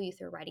get to know you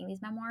through writing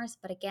these memoirs.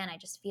 But again, I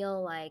just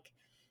feel like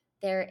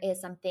there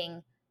is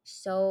something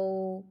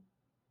so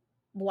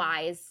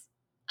wise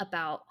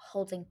about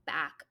holding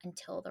back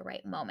until the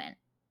right moment.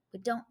 We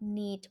don't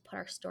need to put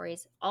our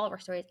stories, all of our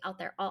stories, out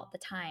there all the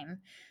time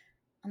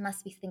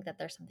unless we think that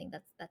there's something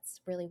that's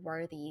really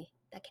worthy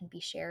that can be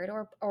shared,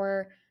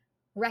 or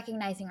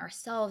recognizing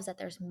ourselves that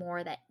there's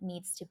more that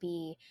needs to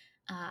be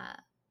uh,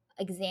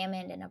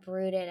 examined and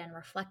uprooted and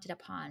reflected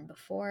upon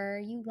before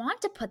you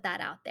want to put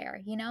that out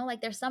there.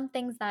 Like there's some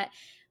things that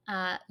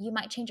you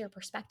might change your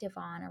perspective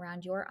on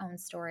around your own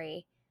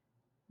story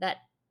that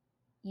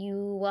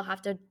you will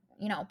have to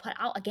put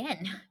out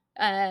again.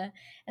 And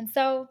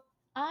so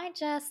I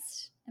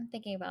just am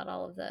thinking about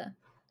all of the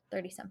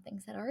 30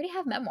 somethings that already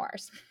have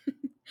memoirs.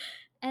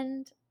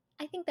 And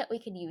I think that we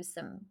could use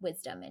some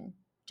wisdom and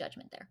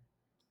judgment there.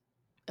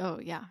 Oh,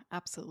 yeah,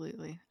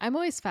 absolutely. I'm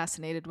always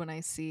fascinated when I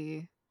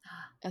see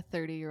Ah, a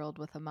 30-year-old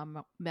with a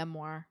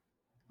memoir.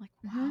 Like,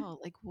 mhm. wow,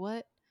 like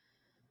what?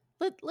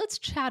 Let's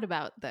chat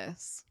about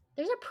this.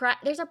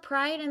 There's a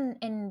pride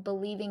in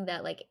believing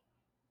that, like,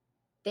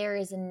 there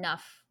is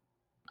enough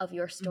of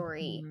your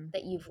story Mhm.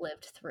 that you've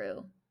lived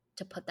through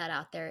to put that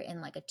out there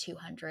in like a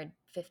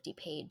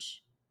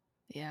 250-page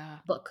Yeah.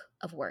 book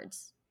of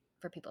words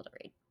for people to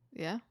read.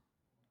 Yeah,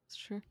 it's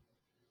true.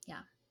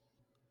 Yeah.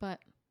 But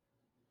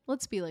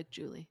let's be like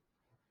Julie.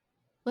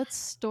 Let's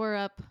store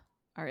up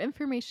our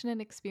information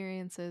and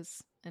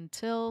experiences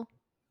until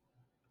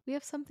we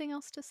have something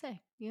else to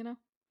say, you know?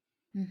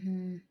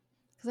 Mm-hmm.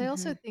 Because I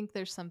also Mm-hmm. think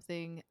there's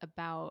something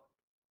about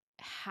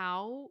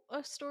how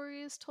a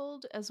story is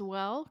told as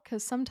well.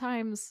 Because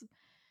sometimes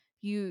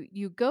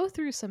you go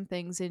through some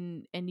things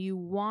and you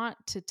want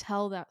to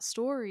tell that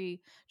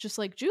story just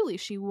like Julie.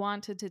 She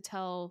wanted to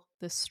tell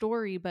the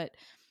story, but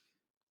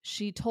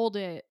she told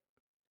it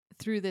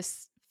through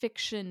this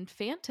fiction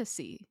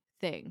fantasy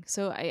thing.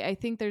 So I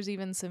think there's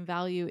even some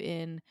value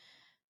in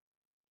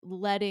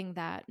letting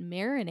that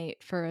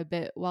marinate for a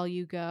bit while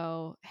you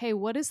go, hey,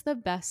 what is the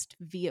best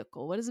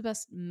vehicle? What is the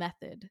best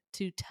method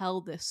to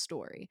tell this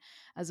story?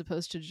 As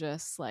opposed to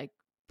just like,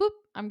 boop,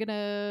 I'm going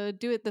to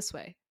do it this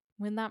way,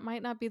 when that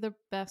might not be the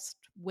best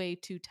way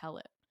to tell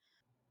it.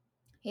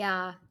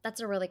 Yeah,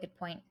 that's a really good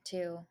point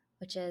too,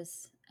 which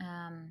is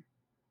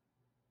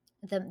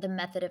the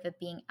method of it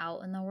being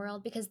out in the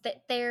world, because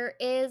there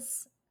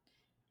is,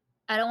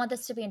 I don't want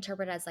this to be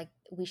interpreted as like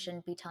we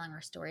shouldn't be telling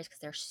our stories, because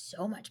there's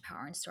so much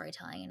power in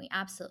storytelling and we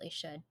absolutely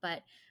should.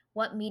 But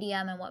what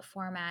medium and what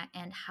format,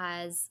 and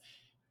has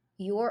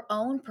your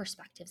own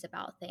perspectives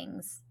about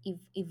things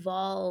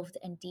evolved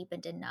and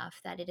deepened enough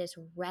that it is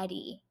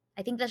ready?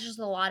 I think there's just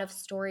a lot of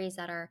stories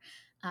that are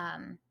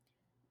um,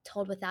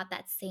 told without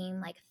that same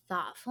like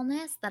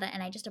thoughtfulness,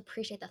 and I just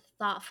appreciate the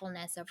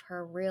thoughtfulness of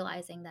her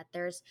realizing that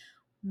there's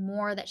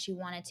more that she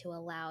wanted to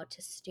allow to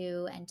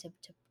stew and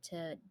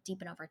to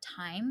deepen over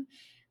time,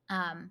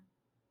 um,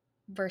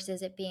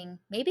 versus it being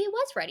maybe it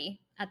was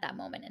ready at that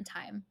moment in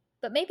time,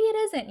 but maybe it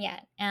isn't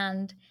yet.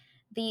 And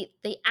the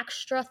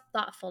extra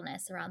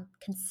thoughtfulness around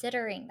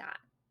considering that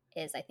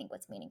is, I think,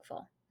 what's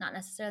meaningful. Not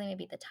necessarily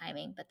maybe the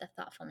timing, but the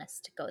thoughtfulness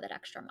to go that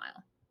extra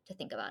mile to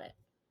think about it.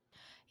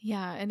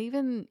 Yeah, and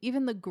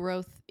even the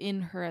growth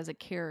in her as a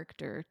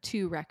character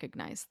to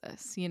recognize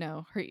this.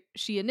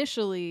 She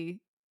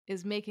initially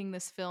is making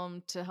this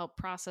film to help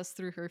process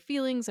through her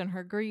feelings and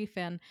her grief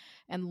and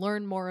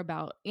learn more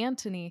about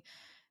Anthony,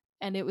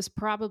 and it was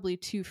probably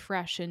too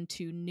fresh and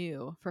too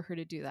new for her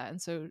to do that.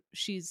 And so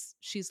she's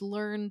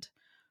learned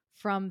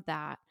from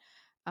that.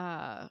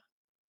 Uh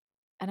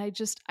and I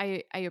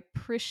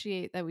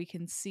appreciate that we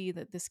can see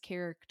that this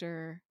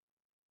character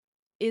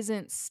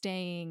isn't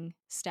staying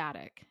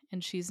static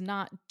and she's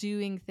not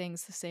doing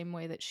things the same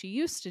way that she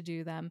used to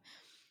do them.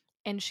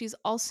 And she's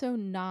also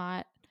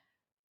not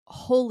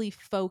wholly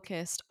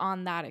focused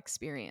on that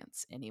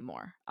experience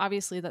anymore.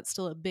 Obviously, that's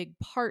still a big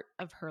part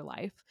of her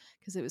life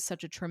because it was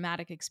such a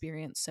traumatic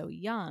experience so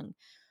young,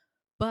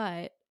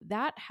 but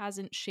that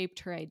hasn't shaped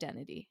her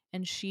identity.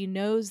 And she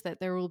knows that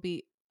there will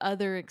be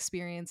other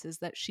experiences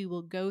that she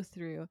will go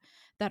through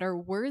that are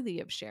worthy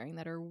of sharing,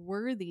 that are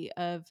worthy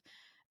of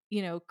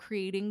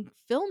creating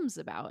films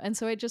about. And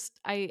so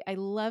I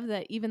love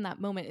that even that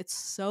moment, it's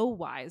so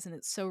wise and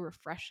it's so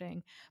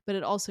refreshing, but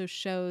it also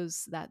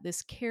shows that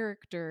this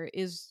character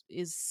is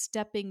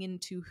stepping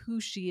into who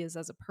she is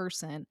as a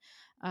person,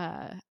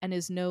 and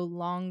is no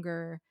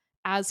longer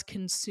as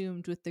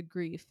consumed with the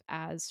grief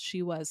as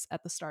she was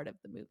at the start of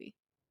the movie.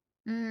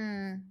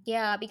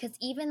 Yeah, because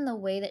even the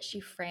way that she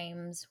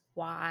frames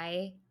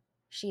why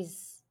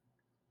she's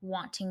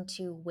wanting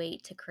to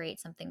wait to create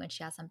something when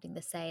she has something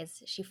to say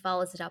is she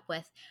follows it up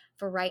with,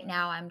 for right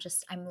now I'm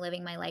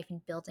living my life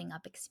and building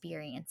up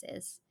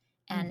experiences,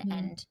 Hmm.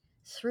 and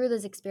through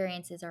those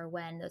experiences are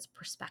when those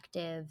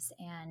perspectives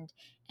and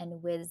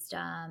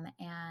wisdom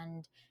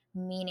and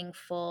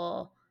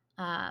meaningful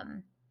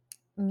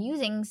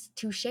musings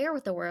to share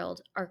with the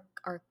world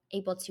are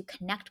able to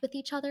connect with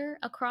each other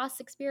across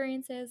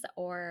experiences,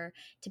 or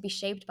to be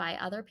shaped by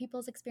other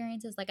people's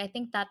experiences. Like, I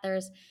think that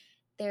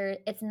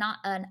it's not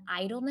an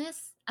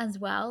idleness as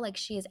well. Like,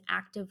 she is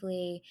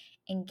actively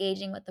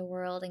engaging with the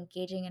world,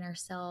 engaging in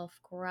herself,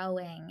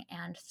 growing,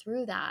 and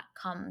through that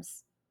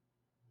comes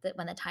that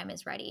when the time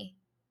is ready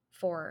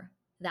for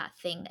that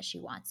thing that she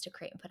wants to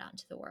create and put out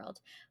into the world.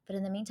 But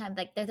in the meantime,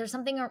 like there's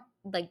something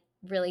like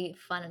really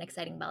fun and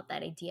exciting about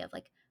that idea of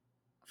like,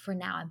 for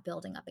now I'm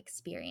building up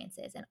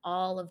experiences, and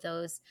all of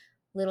those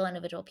little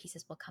individual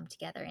pieces will come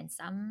together in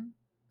some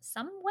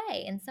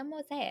way, in some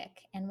mosaic,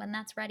 and when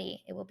that's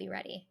ready it will be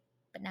ready.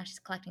 But now she's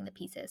collecting the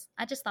pieces.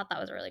 I just thought that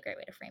was a really great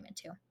way to frame it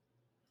too.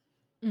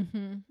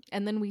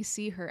 And then we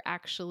see her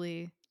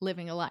actually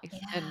living a life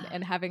Yeah.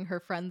 and having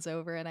her friends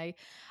over. And I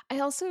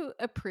also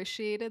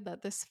appreciated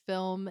that this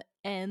film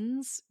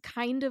ends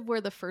kind of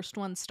where the first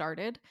one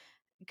started,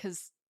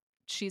 because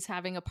she's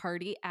having a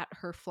party at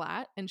her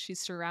flat and she's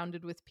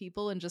surrounded with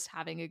people and just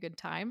having a good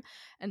time.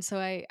 And so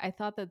I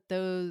thought that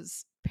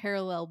those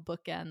parallel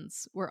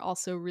bookends were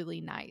also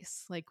really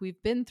nice. Like,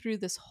 we've been through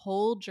this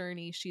whole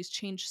journey. She's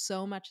changed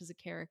so much as a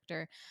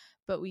character,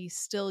 but we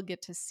still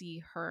get to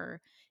see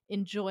her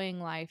enjoying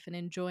life and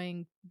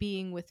enjoying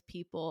being with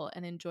people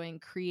and enjoying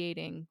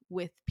creating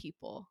with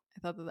people. I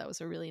thought that that was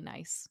a really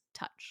nice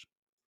touch.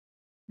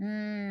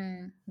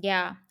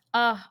 Yeah.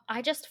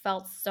 I just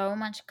felt so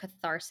much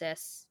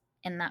catharsis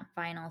in that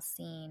final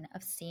scene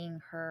of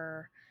seeing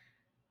her,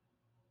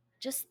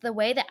 just the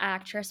way the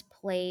actress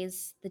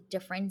plays the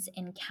difference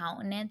in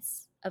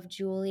countenance of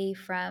Julie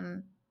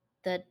from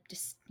the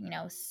just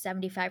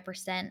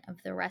 75%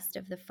 of the rest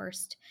of the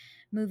first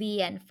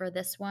movie and for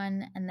this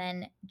one, and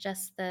then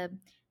just the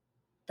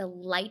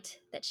light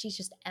that she's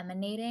just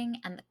emanating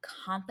and the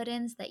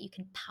confidence that you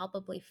can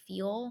palpably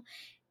feel,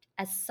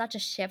 as such a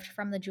shift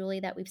from the Julie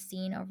that we've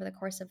seen over the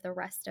course of the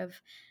rest of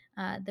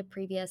the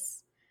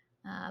previous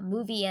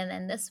movie, and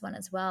then this one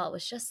as well. It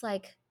was just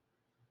like,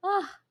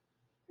 oh,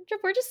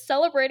 we're just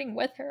celebrating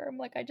with her. I'm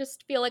like, I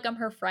just feel like I'm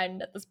her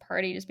friend at this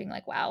party, just being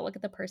like, wow, look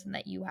at the person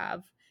that you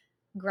have.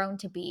 grown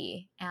to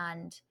be,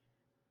 and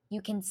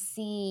you can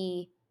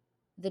see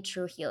the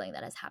true healing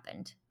that has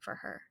happened for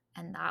her.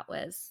 And that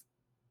was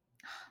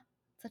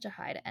such a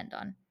high to end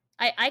on.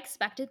 I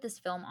expected this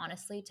film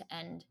honestly to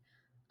end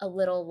a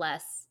little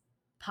less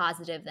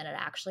positive than it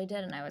actually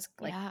did, and I was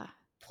like Yeah.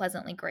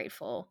 pleasantly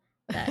grateful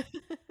that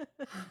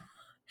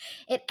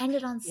it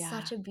ended on Yeah.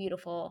 such a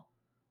beautiful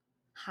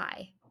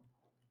high.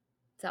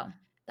 So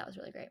that was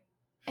really great.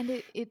 And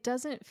it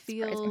doesn't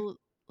Surprising. feel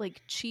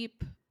like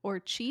cheap or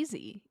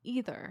cheesy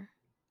either.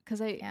 Because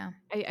Yeah.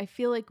 I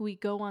feel like we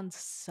go on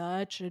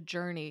such a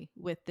journey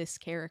with this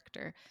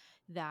character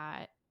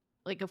that,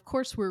 like, of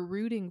course, we're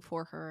rooting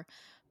for her,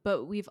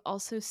 but we've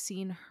also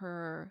seen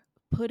her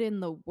put in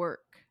the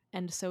work.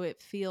 And so it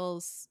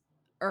feels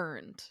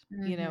earned,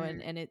 Hmm.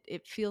 and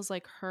it feels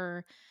like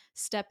her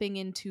stepping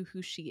into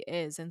who she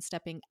is and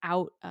stepping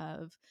out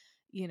of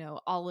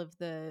all of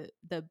the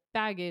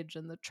baggage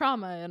and the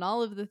trauma and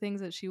all of the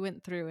things that she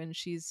went through, and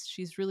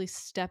she's really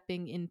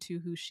stepping into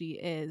who she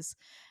is,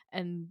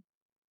 and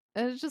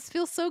it just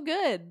feels so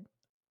good.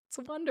 It's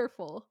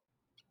wonderful.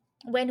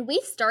 When we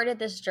started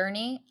this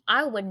journey,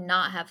 I would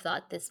not have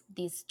thought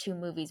these two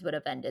movies would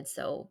have ended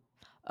so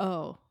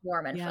Oh,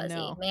 warm and yeah, fuzzy.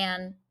 no.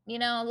 Man,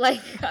 like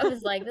I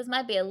was like, this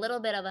might be a little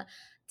bit of a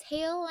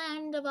tail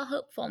end of a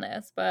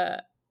hopefulness,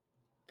 but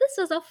this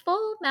was a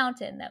full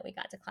mountain that we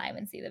got to climb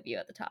and see the view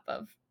at the top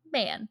of.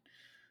 Man.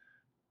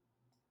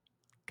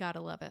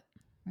 Gotta love it.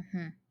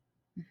 Hmm.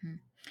 Hmm.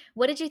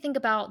 What did you think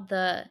about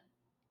the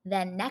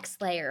then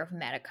next layer of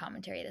meta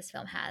commentary this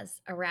film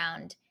has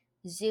around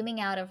zooming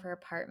out of her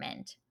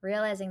apartment,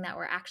 realizing that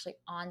we're actually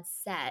on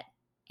set,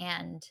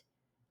 and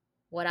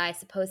what I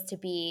suppose to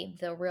be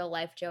the real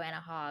life Joanna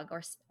Hogg,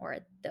 or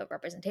the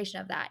representation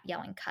of that,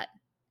 yelling cut,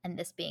 and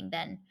this being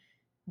then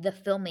the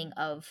filming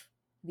of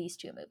these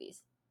two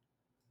movies.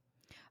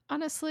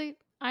 Honestly,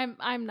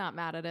 I'm not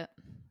mad at it.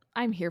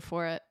 I'm here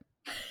for it.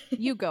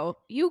 You go,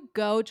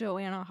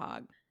 Joanna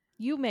Hogg.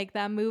 You make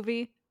that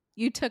movie.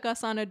 You took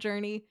us on a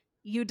journey.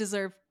 You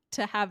deserve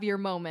to have your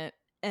moment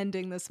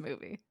ending this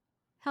movie.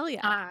 Hell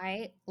yeah.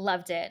 I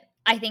loved it.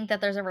 I think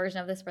that there's a version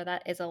of this where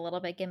that is a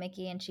little bit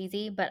gimmicky and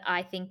cheesy, but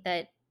I think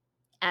that,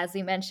 as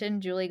we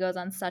mentioned, Julie goes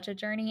on such a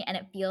journey, and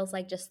it feels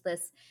like just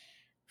this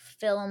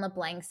fill in the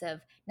blanks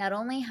of not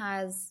only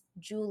has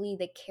Julie,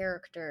 the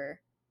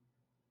character,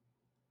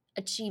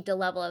 achieved a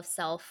level of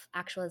self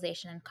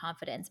actualization and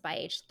confidence by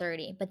age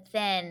 30, but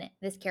then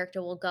this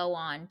character will go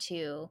on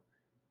to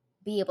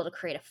be able to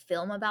create a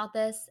film about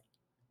this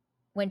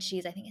when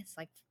she's, I think it's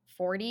like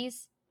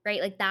 40s, right?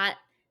 Like that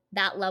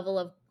level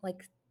of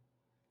like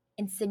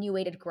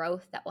insinuated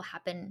growth that will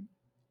happen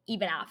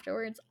even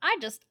afterwards. I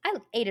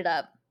ate it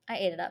up. I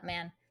ate it up,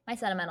 man. My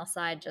sentimental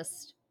side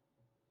just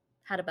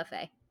had a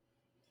buffet.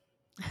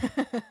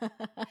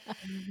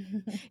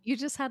 You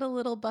just had a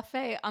little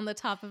buffet on the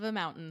top of a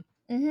mountain.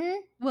 Mm-hmm.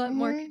 What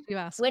more Mm-hmm. could you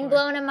ask Wind for?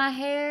 blowing in my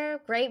hair,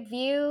 great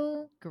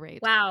view.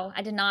 Great. Wow,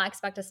 I did not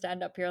expect to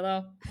stand up here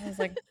though. I was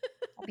like,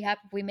 I'll be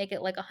happy if we make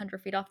it like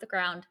 100 feet off the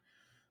ground.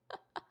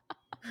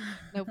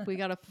 Nope, we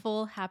got a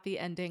full happy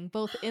ending,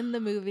 both in the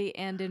movie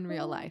and in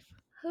real who, life.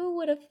 who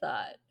would have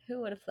thought?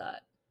 Who would have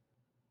thought?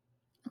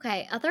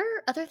 Okay,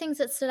 other things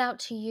that stood out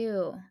to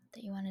you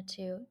that you wanted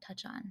to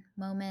touch on,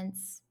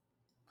 moments,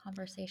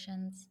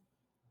 conversations.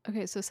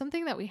 Okay, so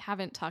something that we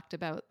haven't talked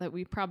about that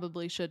we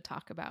probably should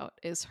talk about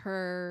is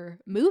her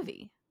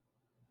movie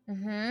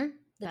Mm-hmm.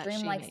 The that she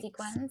dreamlike makes.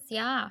 sequence.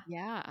 Yeah.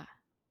 Yeah.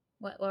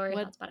 What were your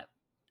What thoughts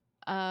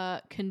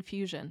about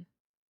confusion.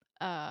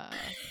 Uh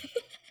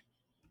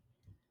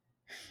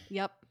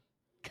yep.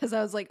 Cuz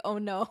I was like, "Oh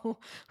no.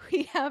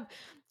 We have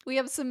we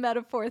have some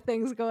metaphor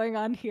things going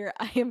on here.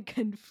 I am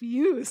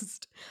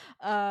confused."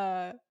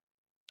 Uh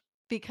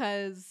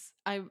because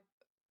I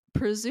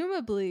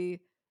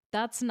presumably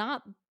that's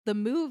not the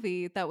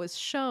movie that was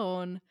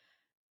shown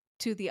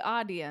to the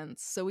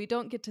audience. So we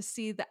don't get to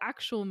see the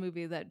actual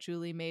movie that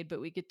Julie made,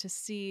 but we get to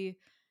see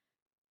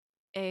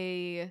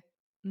a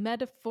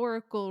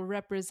metaphorical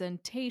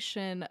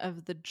representation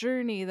of the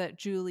journey that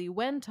Julie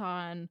went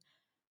on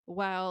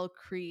while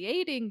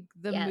creating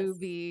the Yes.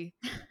 movie.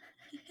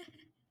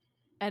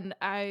 And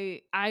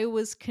I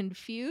was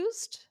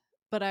confused,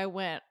 but I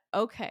went,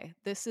 "Okay,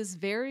 this is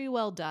very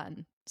well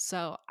done."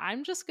 So,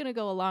 I'm just going to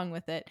go along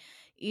with it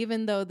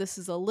even though this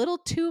is a little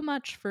too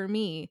much for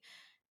me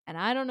and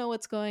I don't know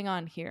what's going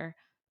on here,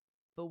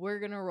 but we're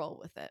going to roll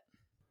with it.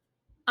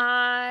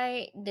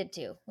 I did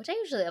too, which I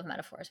usually have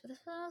metaphors, but this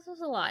was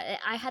a lot.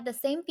 I had the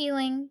same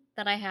feeling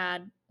that I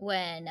had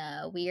when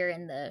we are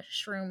in the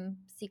shroom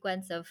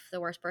sequence of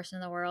the worst person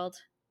in the world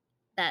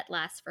that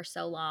lasts for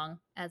so long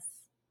as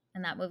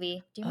in that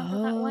movie. Do you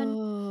remember that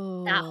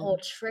one? That Oh. whole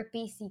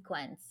trippy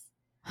sequence.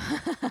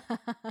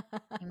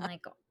 I'm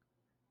like,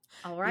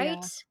 all right,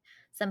 Yeah.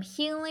 some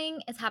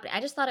healing is happening.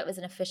 I just thought it was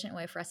an efficient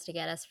way for us to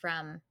get us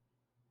from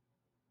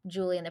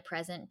Julie in the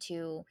present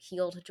to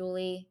healed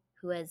Julie,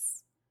 who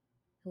has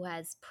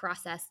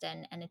processed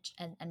and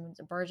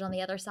emerged on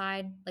the other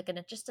side, like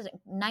in just a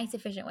nice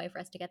efficient way for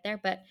us to get there.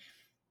 But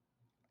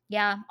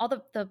yeah, all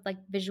the like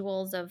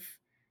visuals of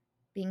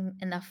being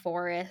in the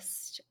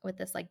forest with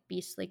this like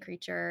beastly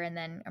creature and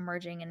then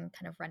emerging and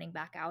kind of running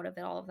back out of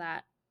it, all of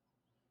that.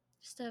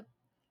 Just a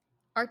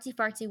artsy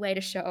fartsy way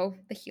to show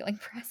the healing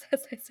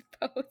process, I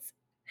suppose.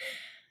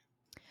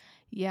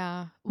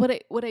 Yeah. What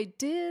I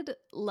did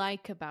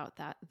like about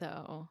that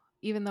though,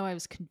 even though I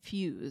was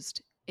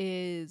confused,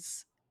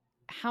 is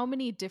how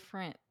many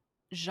different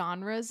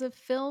genres of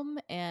film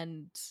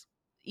and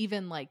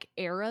even like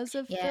eras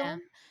of Yeah.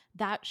 film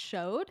that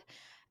showed.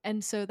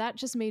 And so that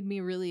just made me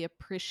really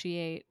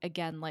appreciate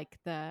again like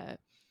the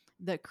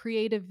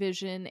creative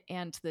vision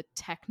and the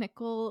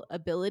technical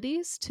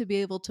abilities to be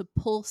able to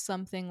pull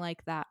something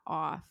like that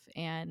off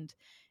and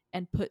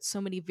put so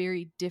many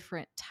very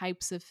different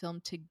types of film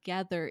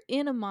together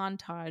in a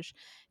montage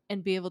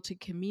and be able to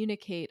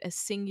communicate a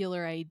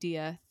singular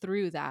idea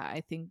through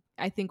that.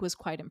 I think was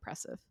quite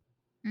impressive.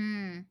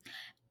 Mm.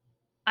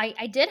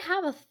 I did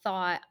have a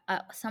thought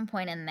at some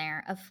point in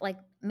there of like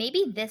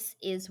maybe this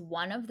is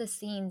one of the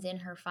scenes in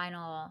her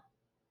final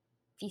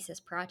thesis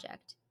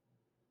project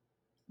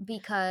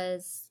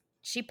because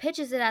she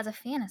pitches it as a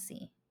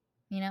fantasy,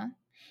 you know?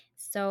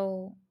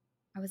 So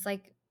I was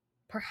like,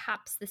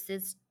 perhaps this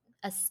is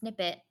a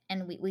snippet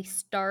and we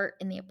start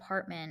in the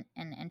apartment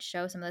and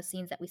show some of the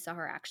scenes that we saw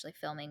her actually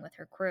filming with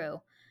her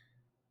crew.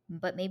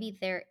 But maybe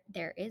there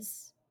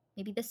is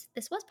maybe this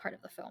was part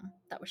of the film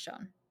that was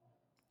shown.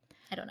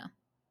 I don't know.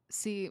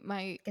 See,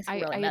 Gets I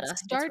really had meta. It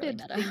gets really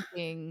started meta.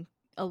 thinking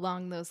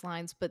along those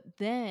lines, but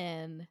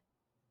then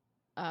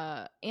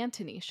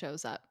Anthony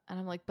shows up and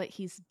I'm like, but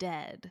he's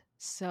dead.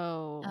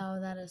 So Oh,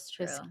 that is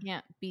this true.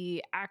 can't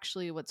be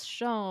actually what's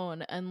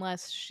shown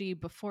unless she,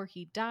 before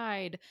he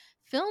died,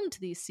 filmed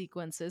these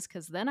sequences,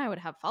 because then I would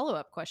have follow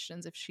up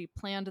questions if she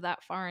planned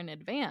that far in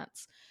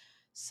advance.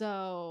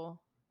 So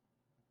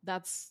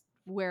that's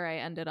where I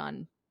ended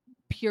on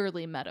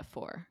purely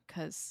metaphor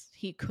because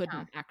he No,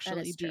 couldn't that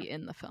actually is true. be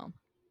in the film.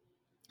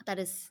 That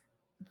is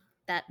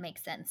that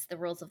makes sense. The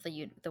rules of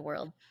the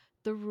world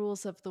The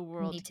rules of the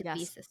world, need to be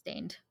yes,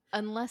 sustained.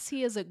 unless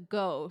he is a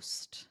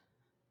ghost,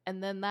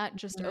 and then that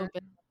just Mhm.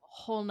 opens a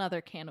whole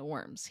nother can of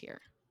worms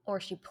here. Or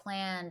she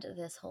planned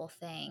this whole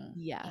thing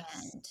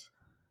Yes. and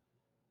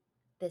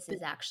this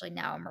is actually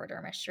now a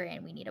murder mystery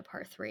and we need a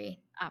part 3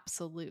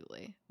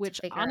 Absolutely. to Which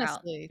figure out.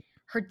 honestly,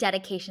 Her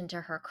dedication to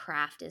her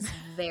craft is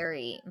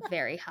very,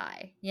 very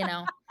high, you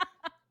know?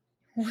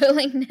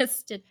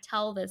 Willingness to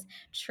tell this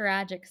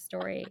tragic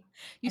story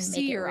you and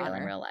see, make it Your real in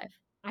Honor, real life.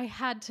 I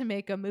had to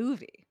make a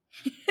movie.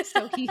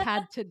 So he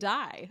had to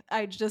die.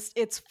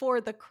 It's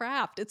for the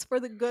craft. It's for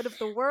the good of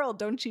the world.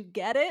 Don't you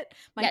get it?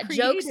 My Yeah,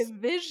 creative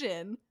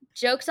vision.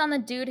 jokes on the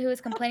dude who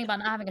was complaining about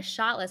not having a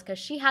shot list because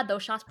she had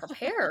those shots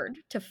prepared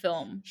to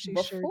film She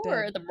sure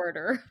before did. the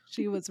murder.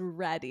 She was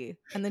ready.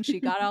 And then she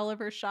got all of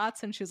her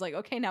shots and she was like,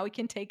 okay, now we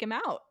can take him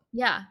out.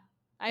 Yeah.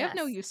 I have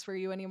no Yes. use for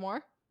you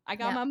anymore. I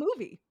got Yeah. my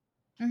movie.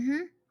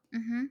 Mhm.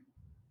 Mhm.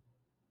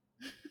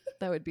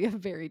 That would be a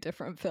very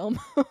different film.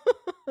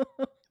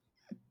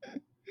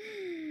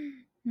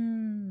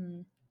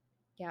 Hmm.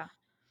 Yeah.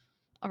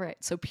 All right.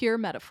 So pure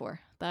metaphor.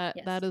 That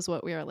Yes. is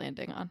what we are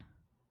landing on.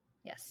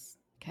 Yes.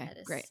 Okay,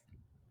 That great. is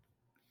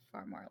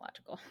far more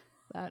logical.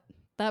 That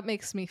that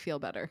makes me feel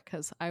better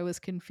because I was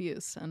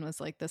confused and was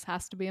like, this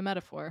has to be a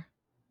metaphor.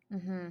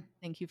 Mhm.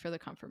 Thank you for the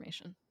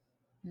confirmation.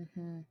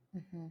 Mhm.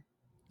 Mhm.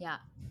 Yeah.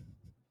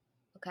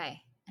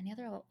 Okay. Any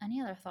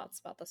other thoughts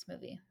about this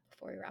movie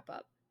before we wrap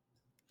up?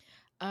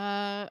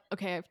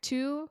 Okay, I have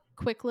two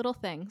quick little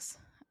things.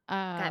 Okay.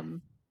 I'm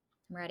Um,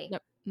 ready.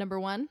 Number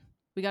one,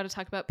 we got to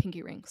talk about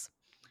pinky rings.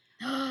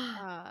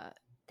 Uh,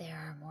 There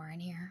are more in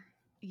here.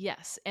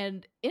 yes,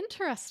 and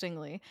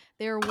interestingly,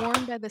 they are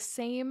worn by the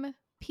same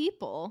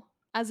people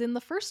as in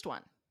the first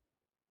one.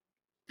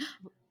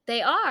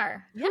 They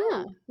are. Yeah,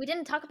 Who? We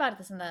didn't talk about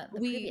this in the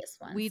previous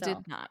one, we so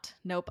did not.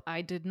 Nope,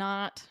 I did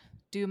not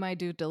do my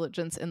due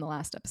diligence in the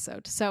last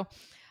episode. So,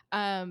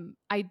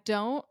 I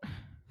don't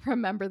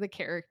remember the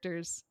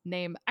character's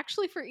name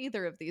actually for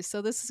either of these.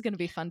 So this is going to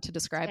be fun to it's okay.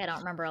 describe. I don't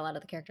remember a lot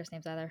of the characters'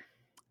 names either.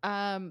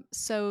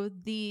 So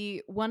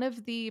the one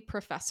of the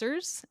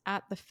professors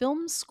at the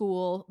film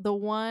school, the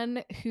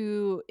one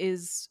who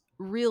is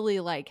really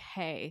like,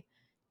 hey,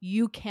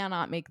 you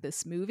cannot make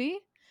this movie,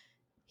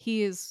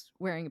 he is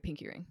wearing a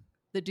pinky ring.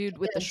 The dude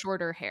with the Good.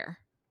 shorter hair.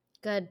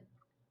 Good.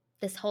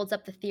 This holds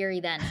up the theory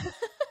then.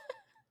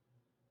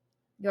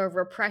 Your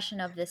repression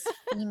of this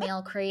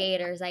female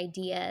creator's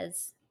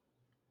ideas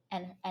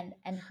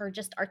and her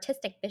just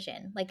artistic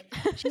vision. Like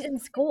she's in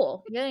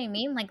school. You know what I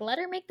mean? Like let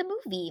her make the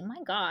movie. My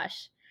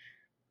gosh.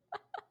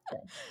 Good.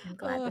 I'm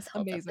glad this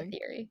holds up the Amazing.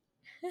 theory.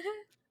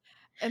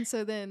 And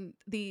so then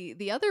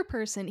the other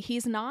person,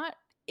 he's not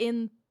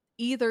in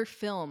either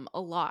film a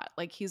lot.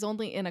 Like he's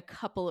only in a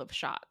couple of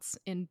shots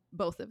in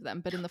both of them.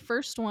 But in the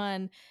first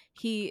one,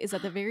 he is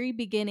at the very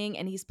beginning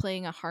and he's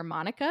playing a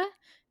harmonica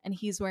and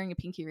he's wearing a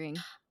pinky ring.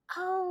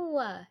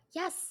 Oh,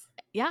 yes.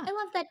 Yeah. I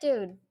love that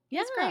dude. He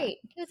was Yeah. great.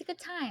 He was a good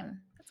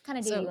time. That's the kind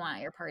of dude you So want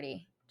at your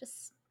party.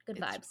 Just good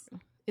it's vibes. true.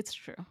 It's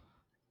true.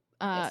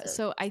 Okay, so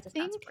So this I does not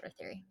think support our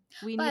theory.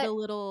 we need But a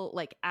little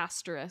like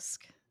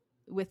asterisk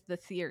with the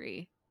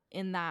theory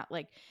in that,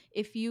 like,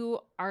 if you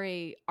are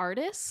a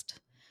artist,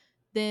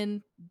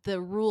 then the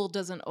rule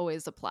doesn't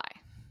always apply.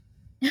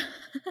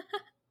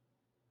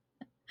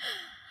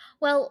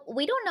 Well,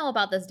 we don't know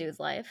about this dude's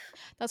life,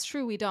 That's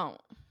true, we don't.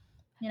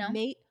 you know?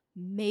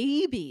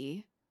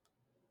 Maybe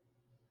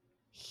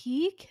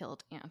he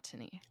killed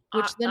Antony,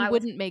 which then I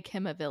was wouldn't make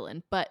him a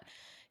villain, but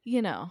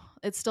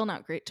it's still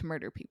not great to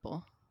murder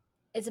people.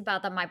 It's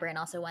about that my brain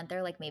also went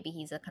there, like maybe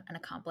he's an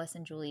accomplice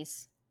in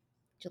Julie's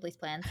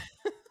plans.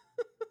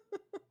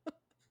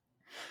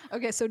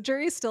 Okay, so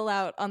jury's still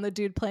out on the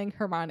dude playing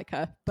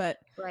harmonica, but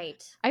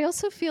Right. I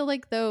also feel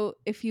like, though,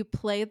 if you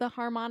play the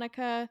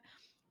harmonica,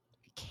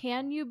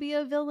 can you be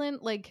a villain?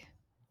 Like,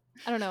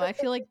 I don't know. I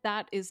feel like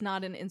that is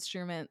not an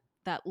instrument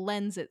that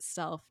lends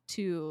itself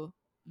to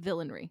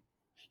villainry.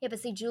 Yeah, but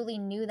see, Julie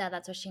knew that.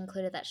 That's why she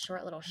included that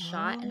short little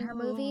shot in her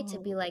movie to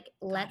be Oh, like,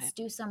 got let's it.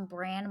 do some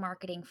brand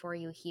marketing for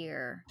you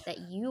here that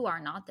you are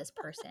not this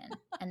person.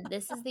 And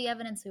this is the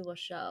evidence we will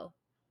show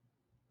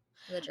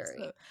the So,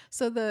 jury.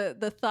 so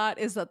the thought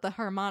is that the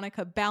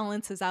harmonica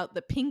balances out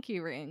the pinky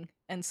ring,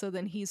 and so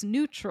then he's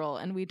neutral,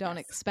 and we don't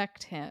Yes.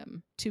 expect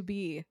him to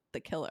be the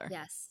killer.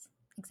 Yes.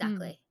 Hmm.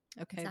 Exactly.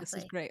 Okay, this is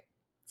Exactly. great.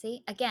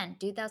 See, again,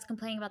 dude that was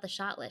complaining about the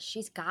shot list,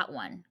 she's got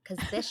one because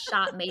this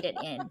shot made it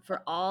in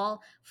for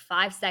all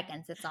 5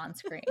 seconds it's on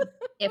screen,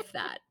 if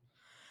that,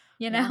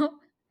 you Yeah. know?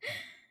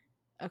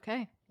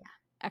 Okay. Yeah,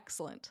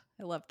 Excellent.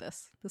 I love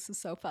this. This is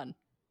so fun.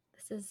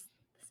 this is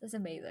this is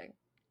amazing.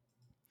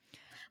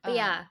 But Uh,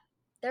 yeah,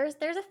 there's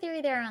a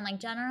theory there on like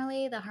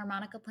generally the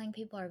harmonica playing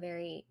people are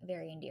very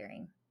very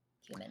endearing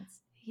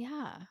humans.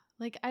 yeah.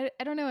 Like, I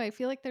don't know. I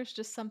feel like there's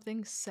just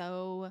something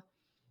so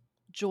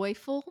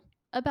joyful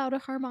about a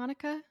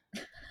harmonica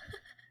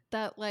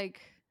that,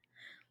 like,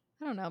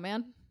 I don't know,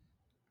 man.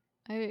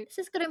 I This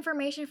is good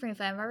information for me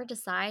if I ever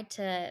decide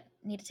to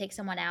need to take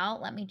someone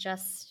out. Let me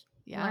just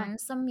Yeah. learn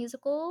some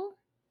musical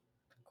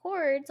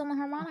chords on the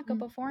harmonica Mhm.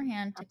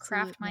 beforehand to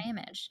craft my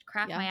Absolutely. image,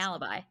 craft my Yes.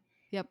 alibi.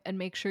 Yep. And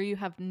make sure you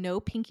have no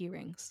pinky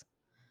rings.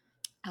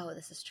 Oh,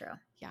 this is true.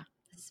 Yeah.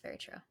 This is very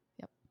true.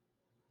 Yep.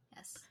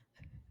 Yes.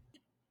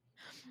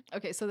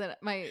 Okay, so then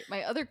my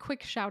other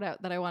quick shout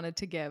out that I wanted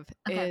to give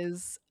Okay.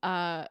 is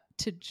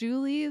to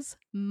Julie's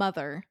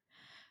mother.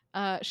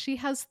 She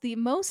has the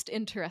most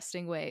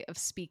interesting way of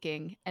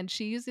speaking, and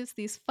she uses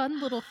these fun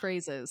little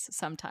phrases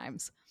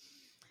sometimes.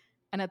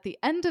 And at the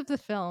end of the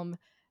film,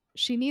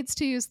 she needs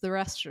to use the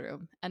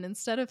restroom, and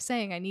instead of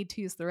saying "I need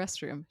to use the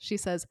restroom," she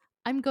says,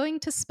 "I'm going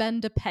to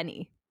spend a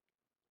penny."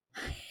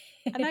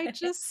 And I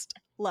just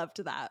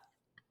loved that.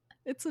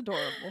 It's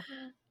adorable.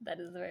 That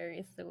is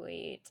very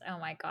sweet. Oh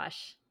my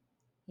gosh.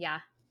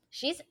 Yeah.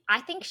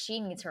 I think she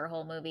needs her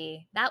whole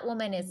movie. That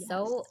woman is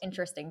so Yes.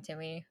 interesting to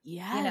me. You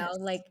know, Yes.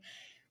 like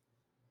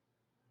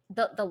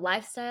the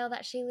lifestyle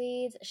that she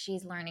leads,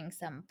 she's learning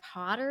some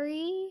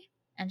pottery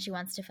and she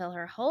wants to fill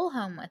her whole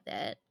home with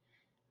it.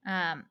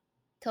 Um,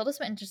 Tilda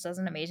Swinton just does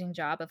an amazing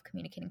job of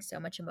communicating so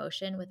much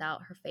emotion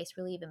without her face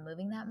really even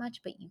moving that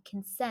much, but you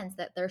can sense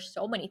that there's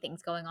so many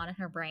things going on in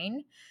her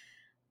brain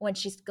when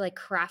she's like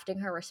crafting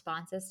her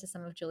responses to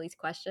some of Julie's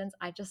questions.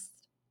 I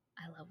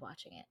love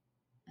watching it.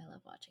 I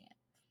love watching it.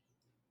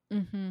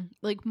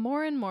 Like,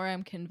 more and more,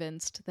 I'm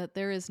convinced that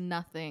there is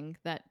nothing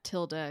that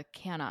Tilda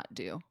cannot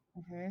do.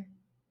 Mm-hmm.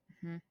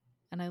 Mm-hmm.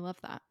 And I love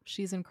that.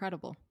 She's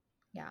incredible.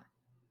 Yeah.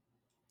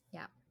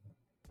 Yeah.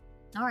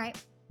 All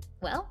right.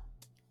 Well,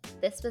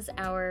 this was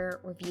our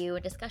review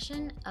and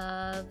discussion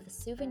of The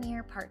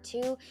Souvenir Part 2.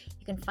 You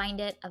can find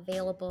it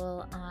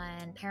available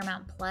on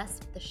Paramount Plus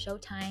with the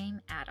Showtime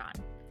add on.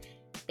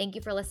 Thank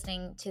you for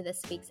listening to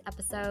this week's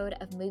episode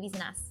of Movies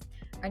and Us.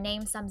 Our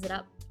name sums it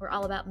up. We're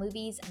all about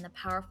movies and the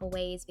powerful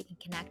ways we can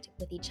connect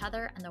with each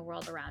other and the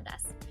world around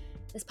us.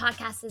 This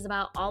podcast is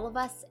about all of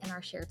us and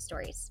our shared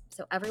stories.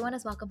 So everyone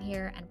is welcome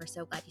here, and we're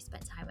so glad you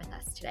spent time with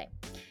us today.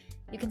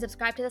 You can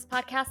subscribe to this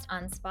podcast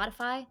on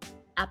Spotify,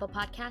 Apple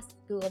Podcasts,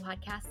 Google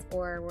Podcasts,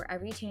 or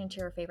wherever you tune into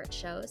your favorite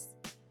shows.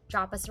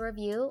 Drop us a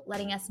review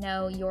letting us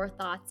know your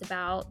thoughts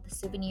about The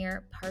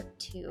Souvenir Part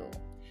 2.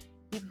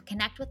 You can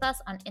connect with us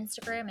on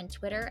Instagram and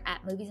Twitter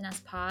at Movies and Us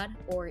Pod,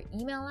 or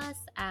email us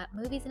at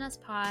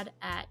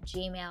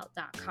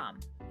moviesanduspod@gmail.com.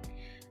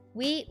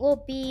 We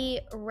will be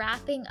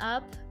wrapping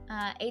up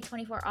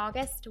A24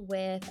 August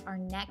with our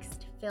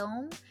next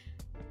film,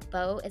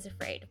 Beau is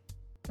Afraid.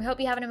 We hope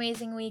you have an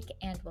amazing week,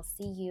 and we'll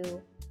see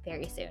you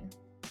very soon.